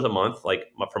 $3,000 a month, like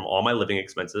from all my living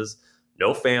expenses,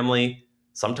 no family.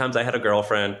 Sometimes I had a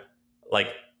girlfriend. Like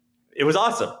it was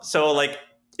awesome. So like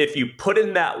if you put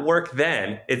in that work,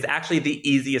 then it's actually the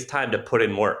easiest time to put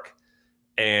in work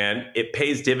and it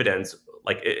pays dividends.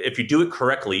 Like if you do it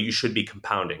correctly, you should be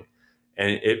compounding,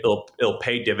 and it'll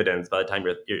pay dividends by the time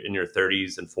you're in your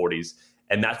 30s and 40s.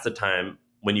 And that's the time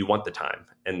when you want the time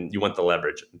and you want the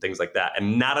leverage and things like that.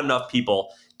 And not enough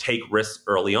people take risks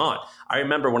early on. I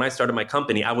remember when I started my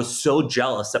company, I was so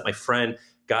jealous that my friend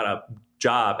got a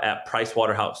job at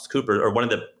PricewaterhouseCoopers or one of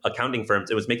the accounting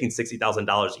firms. It was making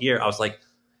 $60,000 a year. I was like,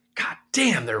 God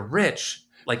damn, they're rich.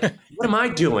 Like, what am I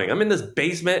doing? I'm in this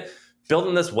basement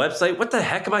building this website. What the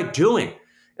heck am I doing?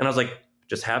 And I was like,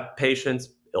 just have patience.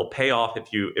 It'll pay off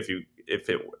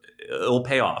it'll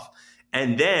pay off.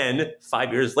 And then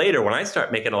 5 years later, when I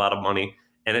start making a lot of money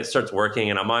and it starts working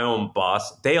and I'm my own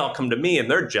boss, they all come to me and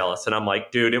they're jealous. And I'm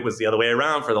like, dude, it was the other way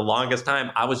around for the longest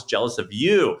time. I was jealous of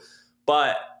you.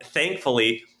 But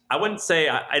thankfully, I wouldn't say,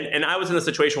 and I was in a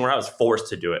situation where I was forced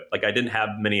to do it. Like I didn't have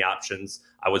many options.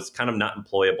 I was kind of not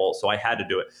employable, so I had to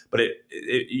do it. But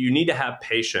you need to have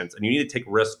patience and you need to take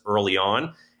risks early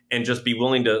on and just be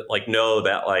willing to like know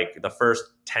that like the first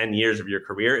 10 years of your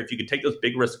career, if you could take those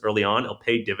big risks early on, it'll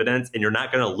pay dividends and you're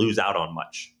not going to lose out on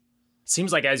much.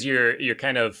 Seems like as you're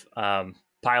kind of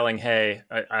piling hay,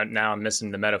 now I'm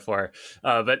missing the metaphor,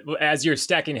 but as you're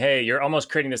stacking hay, you're almost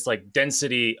creating this like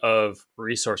density of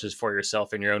resources for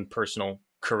yourself in your own personal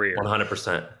career.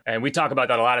 100%. And we talk about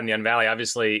that a lot in the Unvalley.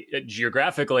 Obviously,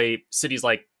 geographically, cities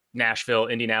like Nashville,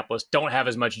 Indianapolis don't have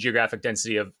as much geographic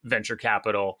density of venture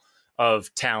capital,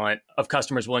 of talent, of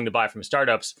customers willing to buy from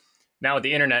startups. Now with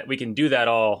the internet, we can do that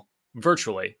all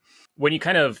virtually. When you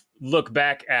kind of look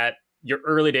back at your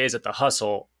early days at the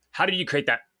hustle, how did you create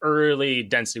that early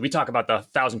density? We talk about the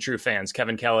 1,000 true fans.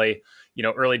 Kevin Kelly,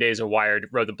 early days of Wired,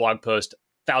 wrote the blog post,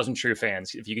 1,000 true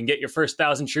fans. If you can get your first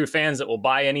 1,000 true fans that will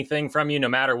buy anything from you, no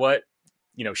matter what,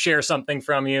 share something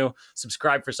from you,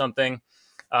 subscribe for something.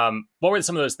 What were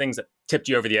some of those things that tipped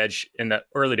you over the edge in the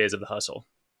early days of the hustle?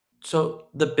 So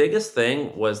the biggest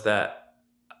thing was that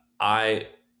I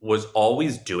was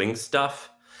always doing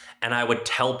stuff and I would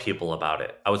tell people about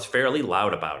it. I was fairly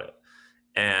loud about it.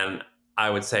 And I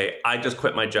would say, I just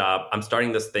quit my job. I'm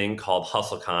starting this thing called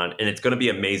HustleCon and it's going to be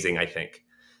amazing, I think.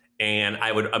 And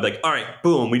I'd be like, all right,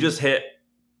 boom, we just hit,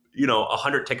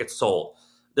 100 tickets sold.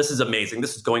 This is amazing.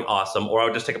 This is going awesome. Or I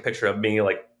would just take a picture of me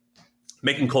like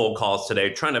making cold calls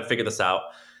today, trying to figure this out.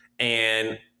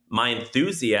 And my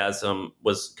enthusiasm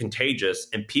was contagious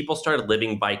and people started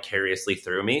living vicariously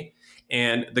through me.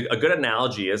 And a good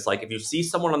analogy is like, if you see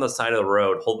someone on the side of the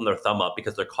road holding their thumb up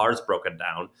because their car's broken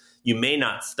down, you may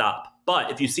not stop.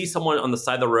 But if you see someone on the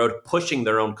side of the road pushing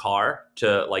their own car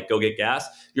to like go get gas,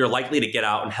 you're likely to get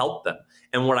out and help them.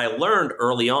 And what I learned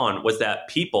early on was that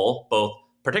people, both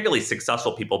particularly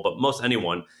successful people, but most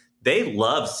anyone, they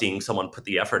love seeing someone put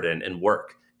the effort in and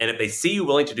work. And if they see you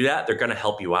willing to do that, they're going to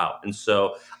help you out. And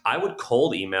so I would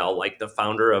cold email like the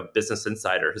founder of Business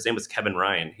Insider. His name was Kevin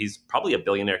Ryan. He's probably a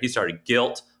billionaire. He started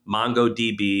Gilt,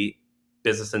 MongoDB,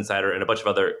 Business Insider, and a bunch of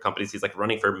other companies. He's like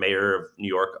running for mayor of New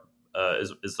York,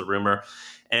 is the rumor.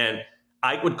 And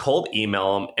I would cold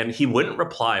email him and he wouldn't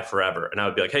reply forever. And I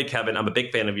would be like, hey, Kevin, I'm a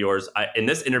big fan of yours. In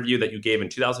this interview that you gave in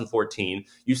 2014,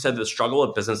 you said the struggle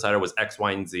of Business Insider was X,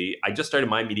 Y, and Z. I just started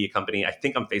my media company. I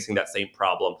think I'm facing that same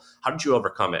problem. How did you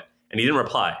overcome it? And he didn't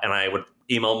reply. And I would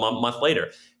email a month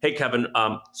later. Hey, Kevin.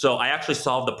 So I actually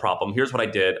solved the problem. Here's what I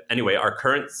did. Anyway, our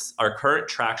current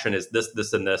traction is this,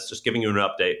 this, and this. Just giving you an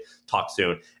update. Talk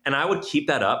soon. And I would keep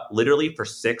that up literally for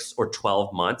 6 or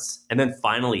 12 months. And then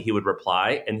finally he would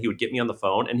reply and he would get me on the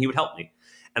phone and he would help me.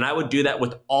 And I would do that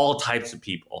with all types of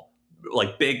people,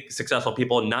 like big successful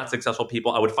people, not successful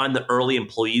people. I would find the early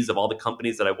employees of all the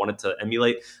companies that I wanted to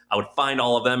emulate. I would find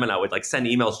all of them and I would like send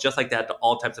emails just like that to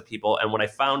all types of people. And what I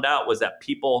found out was that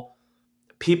people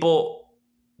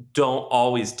don't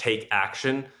always take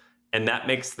action, and that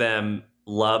makes them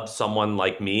love someone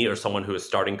like me or someone who is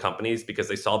starting companies because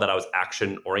they saw that I was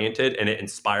action oriented and it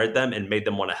inspired them and made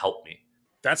them want to help me.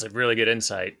 That's a really good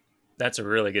insight.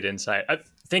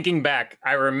 Thinking back,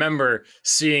 I remember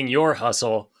seeing your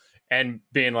hustle and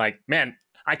being like, man,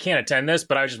 I can't attend this,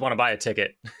 but I just want to buy a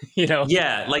ticket,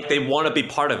 Yeah, like they want to be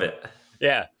part of it.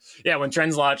 Yeah. When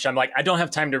Trends launched, I'm like, I don't have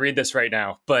time to read this right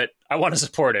now, but I want to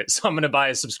support it. So I'm going to buy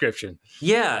a subscription.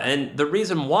 Yeah. And the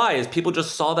reason why is people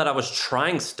just saw that I was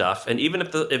trying stuff. And even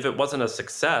if it wasn't a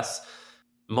success,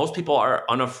 most people are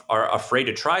afraid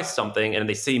to try something. And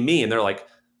they see me and they're like,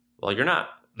 well, you're not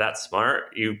that smart.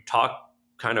 You talk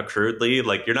kind of crudely,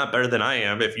 like you're not better than I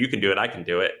am. If you can do it, I can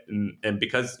do it. And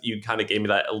because you kind of gave me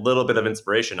that a little bit of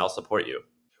inspiration, I'll support you.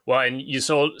 Well, and you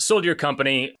sold your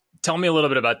company. Tell me a little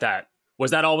bit about that. Was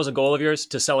that always a goal of yours,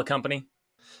 to sell a company?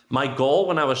 My goal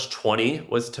when I was 20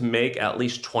 was to make at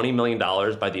least $20 million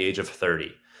by the age of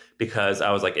 30, because I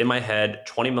was like, in my head,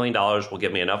 $20 million will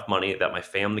give me enough money that my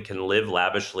family can live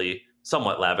lavishly,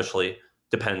 somewhat lavishly,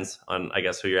 depends on, I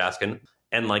guess, who you're asking,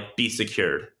 and like be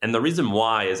secured. And the reason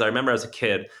why is I remember as a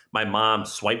kid, my mom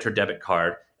swiped her debit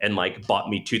card and like bought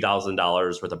me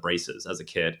 $2,000 worth of braces as a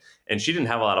kid. And she didn't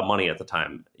have a lot of money at the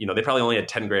time. They probably only had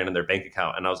 10 grand in their bank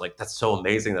account. And I was like, that's so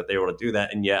amazing that they were able to do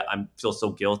that. And yet I feel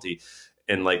so guilty.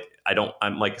 And like,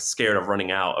 I'm like scared of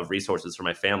running out of resources for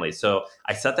my family. So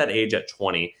I set that age at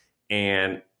 20.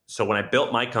 And so when I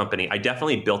built my company, I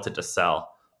definitely built it to sell.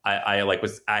 I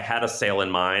had a sale in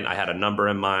mind. I had a number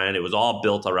in mind. It was all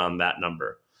built around that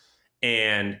number.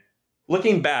 And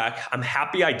looking back, I'm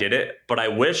happy I did it, but I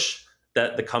wish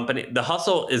that The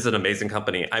Hustle is an amazing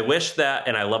company. I wish that,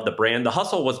 and I love the brand. The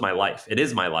Hustle was my life. It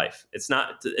is my life. It's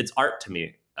art to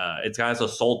me. It's also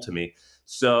soul to me.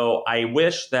 So I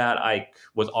wish that I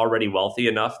was already wealthy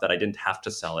enough that I didn't have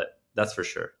to sell it. That's for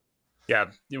sure.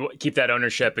 Yeah. You keep that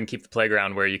ownership and keep the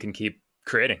playground where you can keep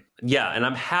creating. Yeah. And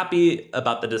I'm happy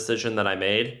about the decision that I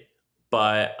made,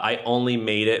 but I only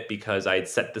made it because I had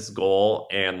set this goal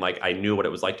and like I knew what it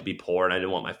was like to be poor and I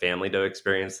didn't want my family to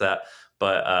experience that.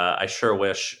 But I sure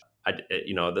wish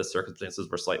the circumstances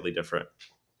were slightly different.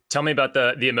 Tell me about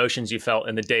the emotions you felt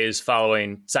in the days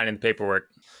following signing the paperwork.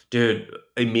 Dude,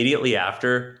 immediately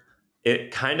after,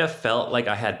 it kind of felt like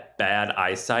I had bad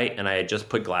eyesight and I had just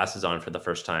put glasses on for the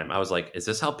first time. I was like, is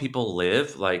this how people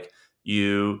live? Like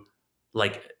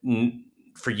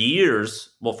for years,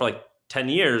 well, for like 10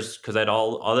 years, because I had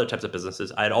all other types of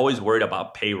businesses, I had always worried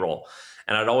about payroll.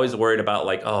 And I'd always worried about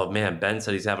like, oh man, Ben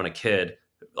said he's having a kid.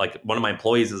 Like one of my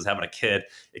employees is having a kid.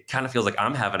 It kind of feels like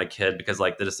I'm having a kid because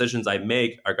like the decisions I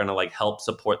make are going to like help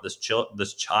support this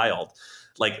child.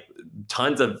 Like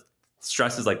tons of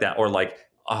stresses like that. Or like,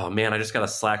 oh man, I just got a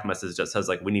Slack message that says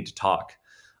like, we need to talk.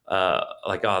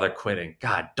 Like, oh, they're quitting.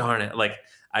 God darn it. Like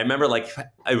I remember like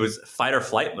I was fight or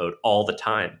flight mode all the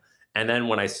time. And then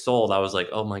when I sold, I was like,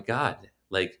 oh my God,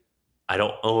 like I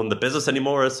don't own the business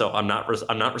anymore. So I'm not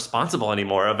responsible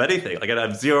anymore of anything. Like I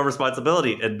have zero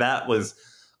responsibility. And that was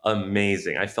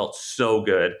amazing. I felt so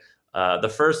good.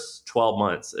 The first 12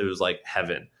 months, it was like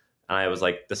heaven. And I was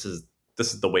like, this is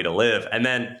the way to live. And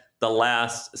then the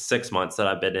last 6 months that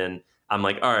I've been in, I'm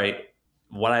like, all right,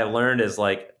 what I learned is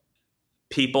like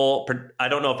people, I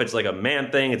don't know if it's like a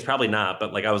man thing. It's probably not.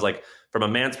 But like, I was like, from a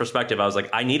man's perspective, I was like,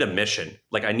 I need a mission.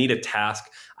 Like I need a task.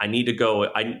 I need to go.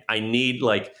 I need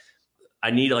like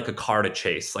a car to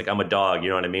chase. Like I'm a dog. You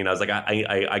know what I mean? I was like,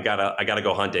 I gotta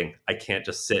go hunting. I can't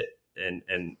just sit and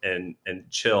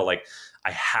chill. Like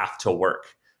I have to work.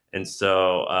 And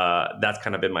so that's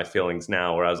kind of been my feelings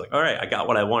now where I was like, all right, I got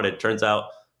what I wanted. Turns out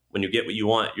when you get what you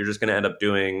want, you're just going to end up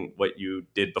doing what you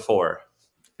did before.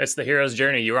 It's the hero's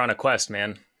journey. You were on a quest,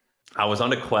 man. I was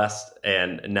on a quest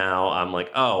and now I'm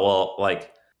like, oh, well,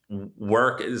 like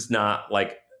work is not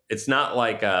like, it's not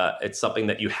like it's something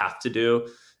that you have to do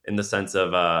in the sense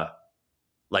of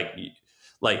like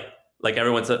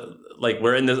everyone's like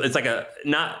we're in this, it's like a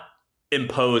not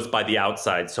imposed by the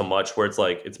outside so much where it's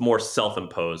like it's more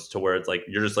self-imposed to where it's like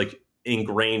you're just like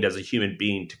ingrained as a human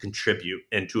being to contribute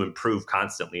and to improve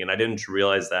constantly. And I didn't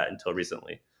realize that until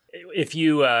recently. If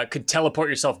you could teleport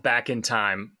yourself back in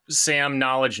time, Sam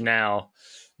knowledge now,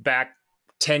 back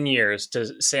 10 years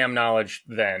to Sam Knowledge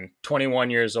then, 21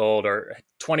 years old or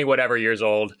 20 whatever years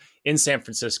old in San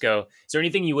Francisco, is there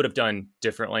anything you would have done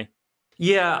differently?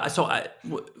 Yeah, so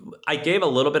I gave a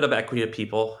little bit of equity to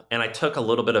people, and I took a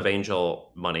little bit of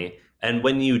angel money. And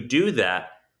when you do that,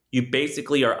 you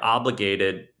basically are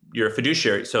obligated, you're a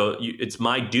fiduciary, so it's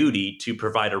my duty to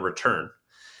provide a return.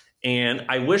 And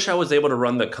I wish I was able to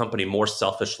run the company more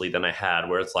selfishly than I had,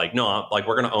 where it's like, no, like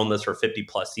we're going to own this for 50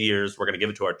 plus years. We're going to give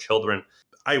it to our children.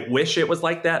 I wish it was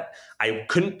like that. I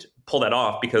couldn't pull that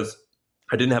off because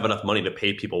I didn't have enough money to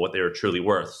pay people what they were truly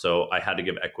worth. So I had to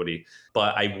give equity.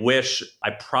 But I wish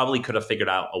I probably could have figured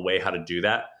out a way how to do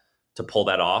that, to pull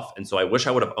that off. And so I wish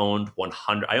I would have owned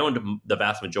 100. I owned the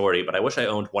vast majority, but I wish I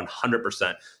owned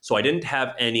 100%. So I didn't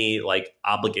have any like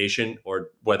obligation, or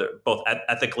whether both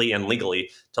ethically and legally,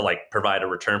 to like provide a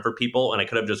return for people. And I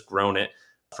could have just grown it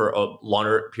for a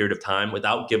longer period of time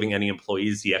without giving any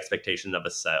employees the expectation of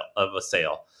a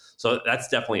sale. So that's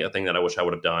definitely a thing that I wish I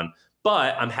would have done.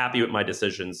 But I'm happy with my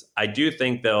decisions. I do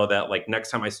think, though, that like next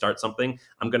time I start something,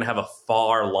 I'm going to have a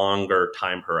far longer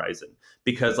time horizon,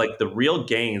 because like the real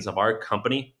gains of our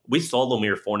company, we sold when we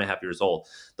were 4.5 years old.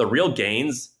 The real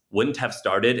gains wouldn't have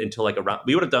started until like around,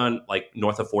 we would have done like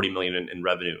north of 40 million in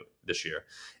revenue this year.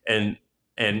 And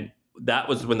that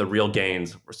was when the real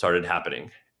gains started happening.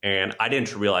 And I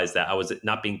didn't realize that. I was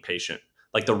not being patient.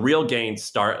 Like the real gains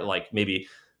start like maybe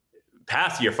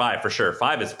past year 5 for sure.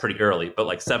 5 is pretty early, but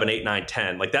like 7, 8, 9,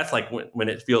 10, like that's like when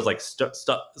it feels like stuff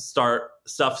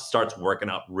starts working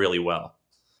out really well.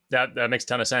 That makes a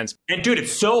ton of sense. And dude,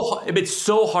 it's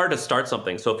so hard to start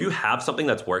something. So if you have something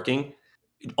that's working,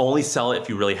 only sell it if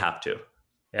you really have to.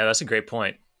 Yeah, that's a great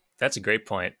point. That's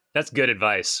good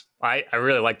advice. I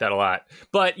really like that a lot.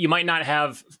 But you might not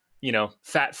have,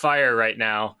 fat fire right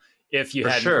now if you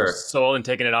had sold and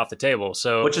taken it off the table.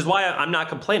 So, which is why I'm not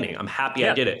complaining. I'm happy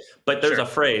I did it. But there's a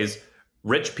phrase: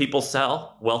 rich people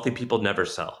sell, wealthy people never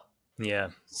sell. Yeah.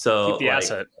 So keep the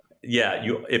asset. Yeah.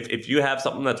 If you have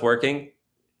something that's working,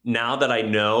 now that I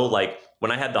know, like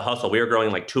when I had the hustle, we were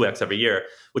growing like 2x every year,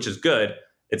 which is good.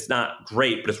 It's not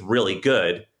great, but it's really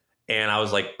good. And I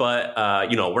was like, but,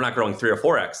 we're not growing 3 or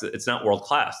 4x. It's not world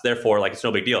class. Therefore, like, it's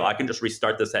no big deal. I can just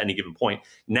restart this at any given point.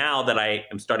 Now that I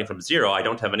am starting from zero, I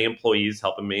don't have any employees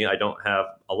helping me. I don't have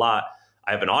a lot.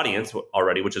 I have an audience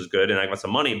already, which is good. And I got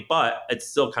some money, but it's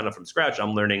still kind of from scratch.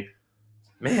 I'm learning,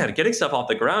 man, getting stuff off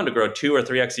the ground to grow 2 or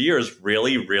 3x a year is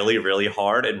really, really, really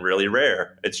hard and really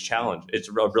rare. It's a challenge. It's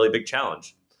a really big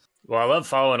challenge. Well, I love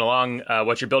following along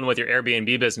what you're building with your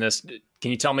Airbnb business.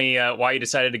 Can you tell me why you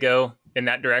decided to go in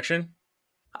that direction?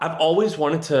 I've always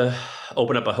wanted to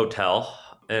open up a hotel,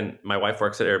 and my wife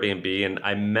works at Airbnb, and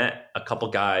I met a couple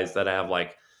guys that have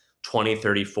like 20,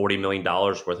 30, $40 million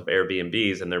worth of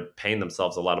Airbnbs, and they're paying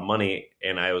themselves a lot of money.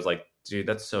 And I was like, dude,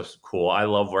 that's so cool. I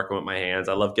love working with my hands.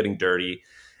 I love getting dirty.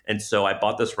 And so I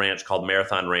bought this ranch called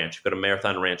Marathon Ranch. Go to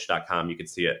marathonranch.com. You can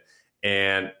see it.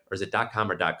 Or is it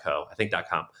 .com or .co? I think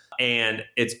 .com. And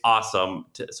it's awesome.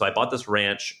 So I bought this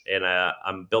ranch, and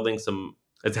I'm building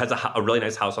it has a really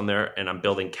nice house on there, and I'm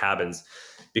building cabins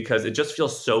because it just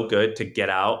feels so good to get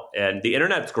out. And the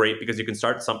internet's great because you can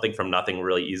start something from nothing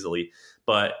really easily,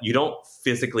 but you don't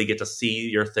physically get to see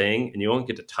your thing, and you don't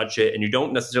get to touch it, and you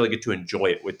don't necessarily get to enjoy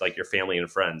it with like your family and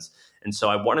friends. And so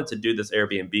I wanted to do this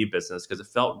Airbnb business because it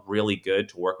felt really good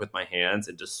to work with my hands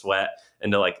and to sweat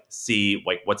and to like see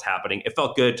like what's happening. It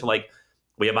felt good to like,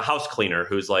 we have a house cleaner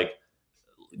who's like,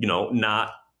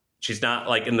 she's not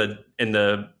like in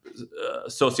the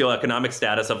socioeconomic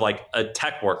status of like a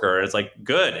tech worker. It's like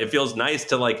good. It feels nice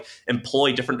to like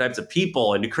employ different types of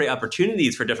people and to create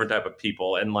opportunities for different type of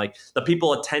people. And like the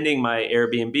people attending my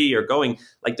Airbnb are going,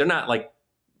 like, they're not like,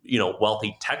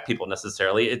 wealthy tech people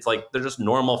necessarily. It's like, they're just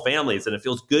normal families. And it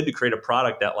feels good to create a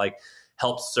product that like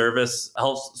helps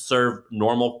serve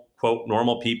normal, quote,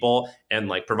 normal people and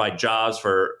like provide jobs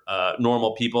for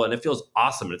normal people. And it feels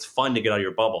awesome. And it's fun to get out of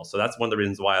your bubble. So that's one of the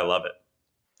reasons why I love it.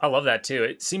 I love that too.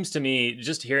 It seems to me,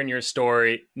 just hearing your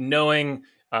story, knowing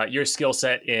your skill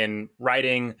set in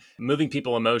writing, moving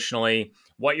people emotionally,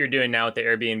 what you're doing now with the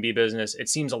Airbnb business, it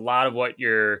seems a lot of what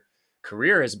your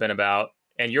career has been about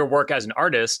and your work as an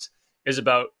artist is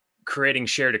about creating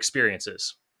shared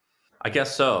experiences. I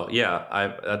guess so.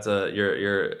 Yeah.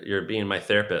 You're being my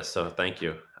therapist. So thank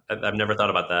you. I've never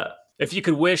thought about that. If you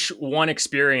could wish one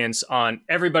experience on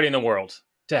everybody in the world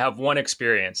to have one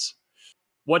experience,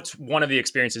 what's one of the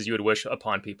experiences you would wish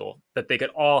upon people that they could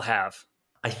all have?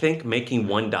 I think making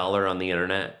 $1 on the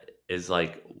internet is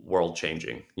like world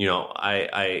changing.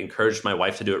 I encouraged my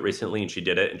wife to do it recently, and she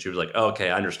did it, and she was like, oh,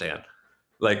 okay, I understand.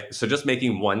 Like, so just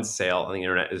making one sale on the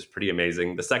internet is pretty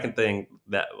amazing. The second thing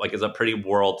that like is a pretty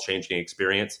world changing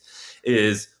experience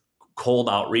is cold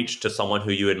outreach to someone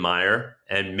who you admire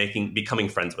and becoming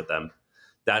friends with them.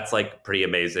 That's like pretty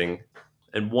amazing.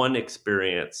 And one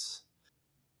experience.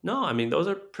 No, I mean, those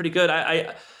are pretty good.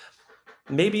 I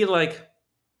maybe like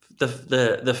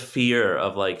the fear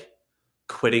of like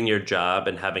quitting your job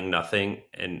and having nothing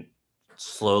and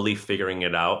slowly figuring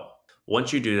it out.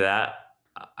 Once you do that,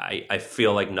 I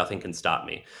feel like nothing can stop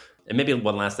me. And maybe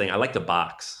one last thing, I like to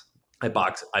box. I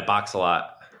box a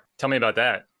lot. Tell me about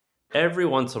that. Every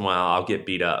once in a while, I'll get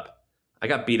beat up. I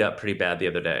got beat up pretty bad the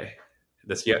other day.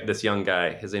 This young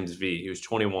guy, his name's V. He was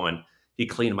 21. He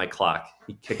cleaned my clock.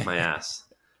 He kicked my ass.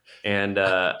 And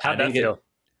how'd that feel?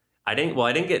 I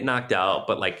didn't get knocked out,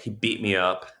 but like he beat me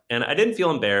up. And I didn't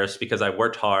feel embarrassed because I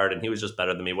worked hard and he was just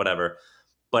better than me, whatever.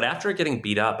 But after getting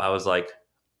beat up, I was like,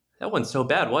 that wasn't so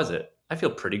bad, was it? I feel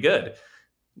pretty good.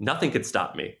 Nothing could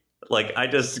stop me. Like I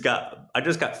just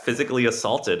got physically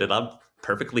assaulted and I'm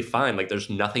perfectly fine. Like there's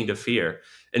nothing to fear.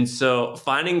 And so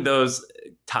finding those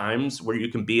times where you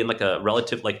can be in like a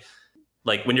relative, like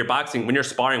when you're boxing, when you're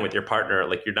sparring with your partner,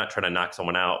 like you're not trying to knock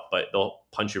someone out, but they'll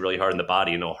punch you really hard in the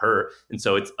body and it'll hurt. And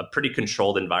so it's a pretty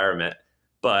controlled environment,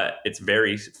 but it's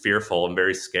very fearful and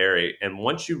very scary. And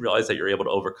once you realize that you're able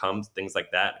to overcome things like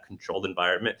that, a controlled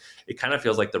environment, it kind of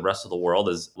feels like the rest of the world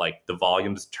is like the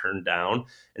volume's turned down.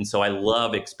 And so I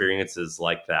love experiences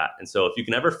like that. And so if you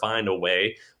can ever find a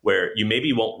way where you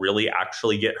maybe won't really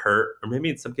actually get hurt, or maybe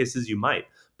in some cases you might,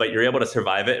 but you're able to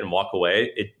survive it and walk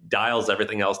away, it dials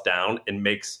everything else down and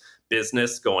makes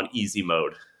business go on easy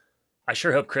mode. I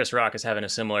sure hope Chris Rock is having a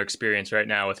similar experience right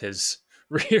now with his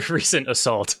recent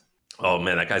assault. Oh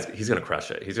man, he's going to crush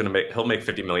it. He'll make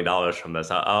 $50 million from this.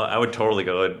 I would totally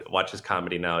go and watch his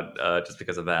comedy now just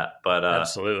because of that. But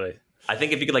absolutely. I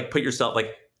think if you could like put yourself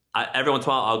like every once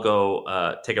in a while, I'll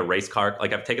go take a race car.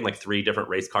 Like I've taken like 3 different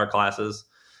race car classes.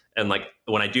 And like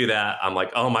when I do that, I'm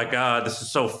like, oh my God, this is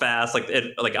so fast.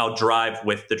 Like I'll drive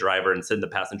with the driver and sit in the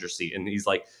passenger seat. And he's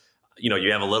like,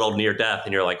 you have a little near death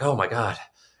and you're like, oh my God.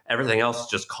 Everything else is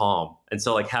just calm. And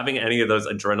so like having any of those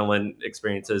adrenaline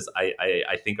experiences,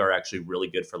 I think are actually really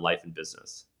good for life and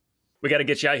business. We got to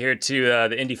get you out here to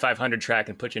the Indy 500 track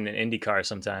and put you in an Indy car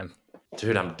sometime.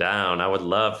 Dude, I'm down. I would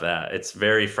love that. It's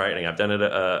very frightening. I've done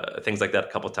it, things like that a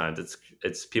couple of times.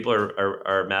 It's people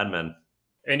are madmen.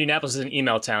 Indianapolis is an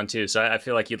email town too. So I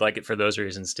feel like you'd like it for those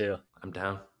reasons too. I'm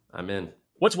down. I'm in.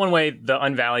 What's one way the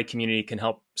Unvalley community can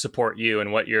help support you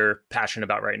and what you're passionate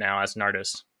about right now as an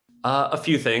artist? A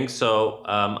few things. So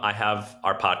I have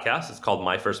our podcast. It's called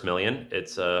My First Million.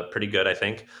 It's pretty good, I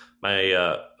think.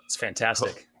 It's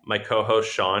fantastic. My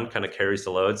co-host Sean kind of carries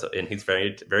the loads, and he's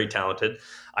very, very talented.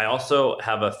 I also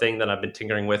have a thing that I've been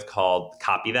tinkering with called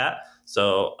Copy That.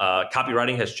 So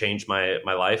copywriting has changed my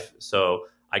life. So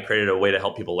I created a way to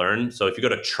help people learn. So if you go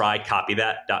to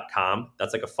trycopythat.com,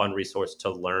 that's like a fun resource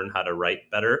to learn how to write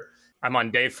better. I'm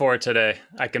on day 4 today.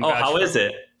 I can. Oh, how is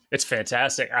it? It's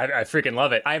fantastic. I freaking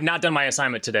love it. I have not done my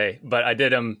assignment today, but I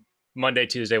did them Monday,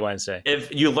 Tuesday, Wednesday.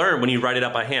 If you learn when you write it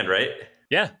up by hand, right?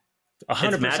 Yeah,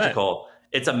 100%. It's magical.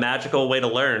 It's a magical way to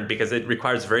learn because it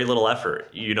requires very little effort.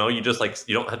 You just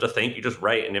you don't have to think. You just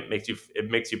write, and it makes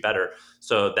you better.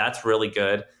 So that's really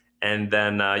good. And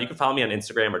then you can follow me on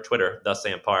Instagram or Twitter, the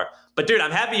Sam Parr. But dude,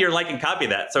 I'm happy you're liking Copy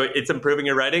That. So it's improving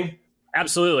your writing.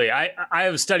 Absolutely. I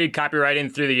have studied copywriting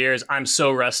through the years. I'm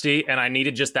so rusty and I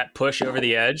needed just that push over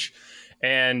the edge.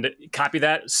 And Copy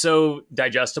That, so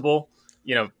digestible.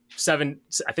 7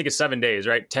 days,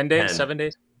 right? 10 days, 10. 7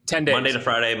 days? 10 days. Monday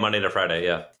to Friday,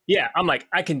 yeah. Yeah, I'm like,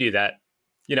 I can do that.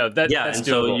 That's and doable.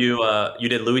 So you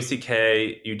did Louis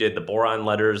C.K., you did the Boron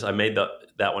letters. I made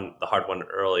that one, the hard one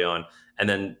early on. And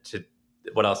then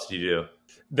what else did you do?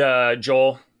 The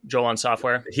Joel on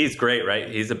Software. He's great, right?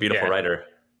 He's a beautiful writer.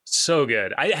 So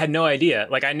good. I had no idea.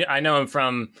 Like I know him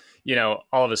from,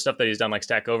 all of the stuff that he's done like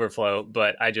Stack Overflow,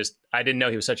 but I didn't know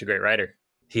he was such a great writer.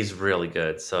 He's really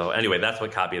good. So anyway, that's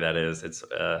what Copy That is. It's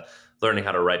learning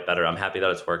how to write better. I'm happy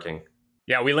that it's working.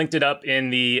 Yeah, we linked it up in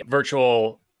the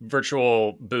virtual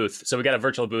booth. So we got a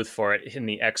virtual booth for it in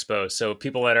the expo. So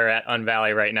people that are at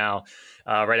Unvalley right now,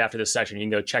 right after this session, you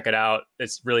can go check it out.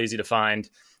 It's really easy to find.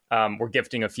 We're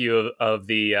gifting a few of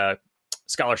the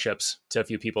scholarships to a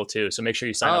few people too. So make sure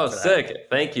you sign up for that. Oh, sick.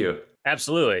 Thank you.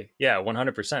 Absolutely. Yeah,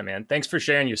 100%, man. Thanks for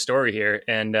sharing your story here.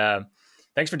 And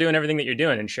thanks for doing everything that you're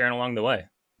doing and sharing along the way.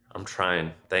 I'm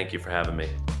trying. Thank you for having me.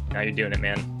 Now you're doing it,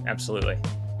 man. Absolutely.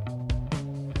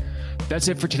 That's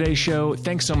it for today's show.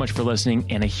 Thanks so much for listening,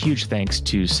 and a huge thanks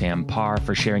to Sam Parr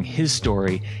for sharing his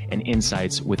story and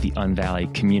insights with the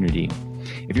Unvalley community.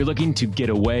 If you're looking to get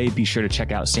away, be sure to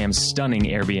check out Sam's stunning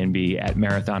Airbnb at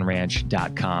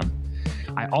marathonranch.com.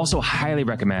 I also highly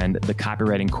recommend the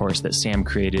copywriting course that Sam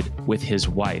created with his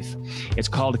wife. It's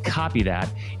called Copy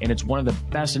That, and it's one of the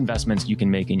best investments you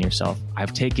can make in yourself.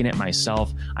 I've taken it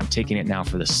myself. I'm taking it now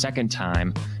for the second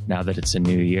time, now that it's a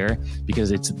new year,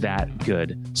 because it's that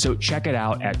good. So check it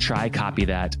out at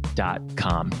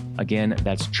trycopythat.com. Again,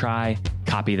 that's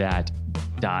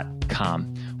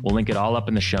trycopythat.com. We'll link it all up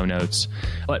in the show notes.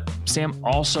 But Sam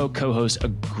also co-hosts a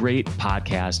great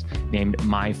podcast named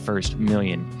My First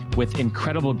Million with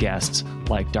incredible guests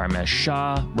like Dharmesh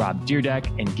Shah, Rob Dyrdek,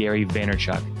 and Gary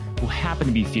Vaynerchuk, who happen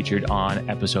to be featured on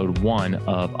episode 1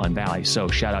 of Unvalley. So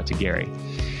shout out to Gary.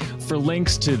 For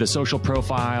links to the social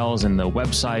profiles and the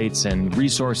websites and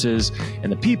resources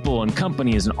and the people and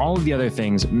companies and all of the other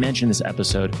things mentioned in this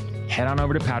episode, head on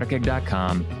over to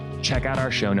powderkeg.com. Check out our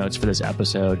show notes for this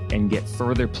episode and get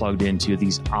further plugged into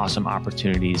these awesome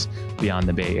opportunities beyond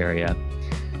the Bay Area.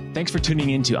 Thanks for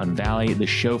tuning in to Unvalley, the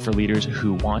show for leaders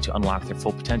who want to unlock their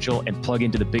full potential and plug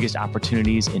into the biggest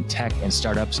opportunities in tech and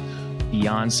startups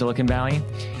beyond Silicon Valley.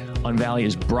 Unvalley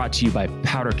is brought to you by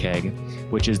PowderKeg,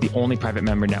 which is the only private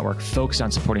member network focused on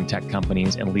supporting tech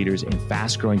companies and leaders in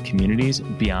fast-growing communities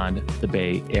beyond the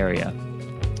Bay Area.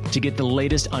 To get the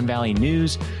latest Unvalley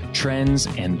news, trends,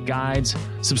 and guides,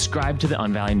 subscribe to the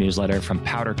Unvalley newsletter from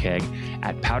PowderKeg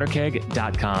at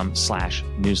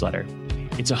powderkeg.com/newsletter.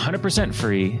 It's 100%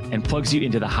 free and plugs you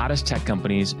into the hottest tech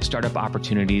companies, startup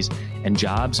opportunities, and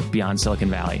jobs beyond Silicon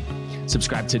Valley.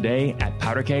 Subscribe today at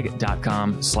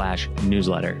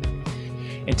powderkeg.com/newsletter.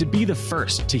 And to be the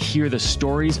first to hear the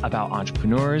stories about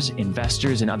entrepreneurs,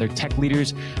 investors, and other tech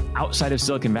leaders outside of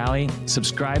Silicon Valley,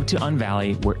 subscribe to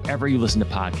Unvalley wherever you listen to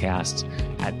podcasts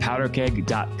at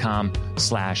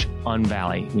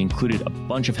powderkeg.com/unvalley. We included a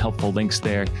bunch of helpful links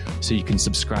there so you can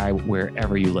subscribe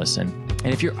wherever you listen.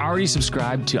 And if you're already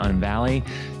subscribed to Unvalley,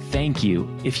 thank you.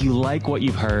 If you like what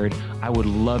you've heard, I would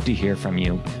love to hear from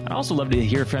you. I'd also love to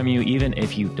hear from you even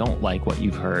if you don't like what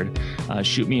you've heard.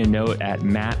 Shoot me a note at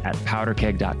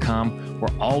matt@powderkeg.com.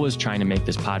 We're always trying to make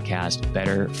this podcast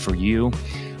better for you.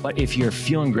 But if you're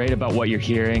feeling great about what you're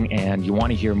hearing and you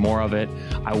want to hear more of it,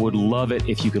 I would love it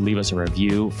if you could leave us a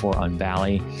review for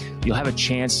Unvalley. You'll have a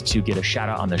chance to get a shout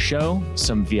out on the show,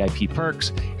 some VIP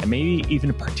perks, and maybe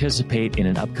even participate in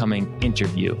an upcoming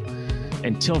interview.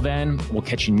 Until then, we'll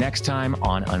catch you next time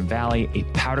on Unvalley, a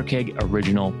PowderKeg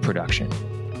original production.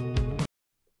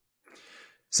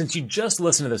 Since you just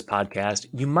listened to this podcast,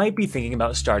 you might be thinking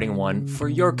about starting one for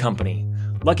your company.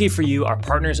 Lucky for you, our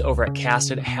partners over at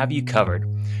Casted have you covered.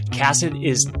 Casted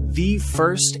is the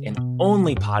first and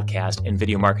only podcast and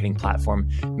video marketing platform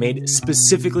made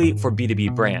specifically for B2B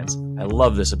brands. I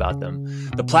love this about them.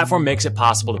 The platform makes it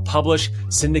possible to publish,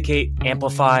 syndicate,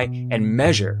 amplify, and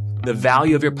measure the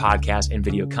value of your podcast and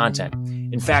video content.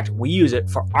 In fact, we use it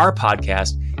for our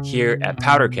podcast here at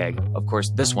PowderKeg. Of course,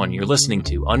 this one you're listening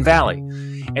to, Unvalley.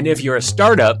 And if you're a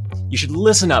startup, you should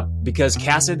listen up because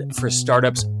Casted for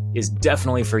Startups is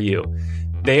definitely for you.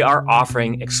 They are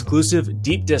offering exclusive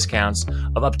deep discounts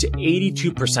of up to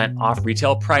 82% off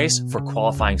retail price for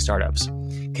qualifying startups.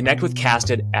 Connect with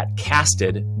Casted at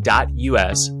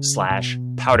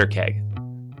casted.us/powderkeg.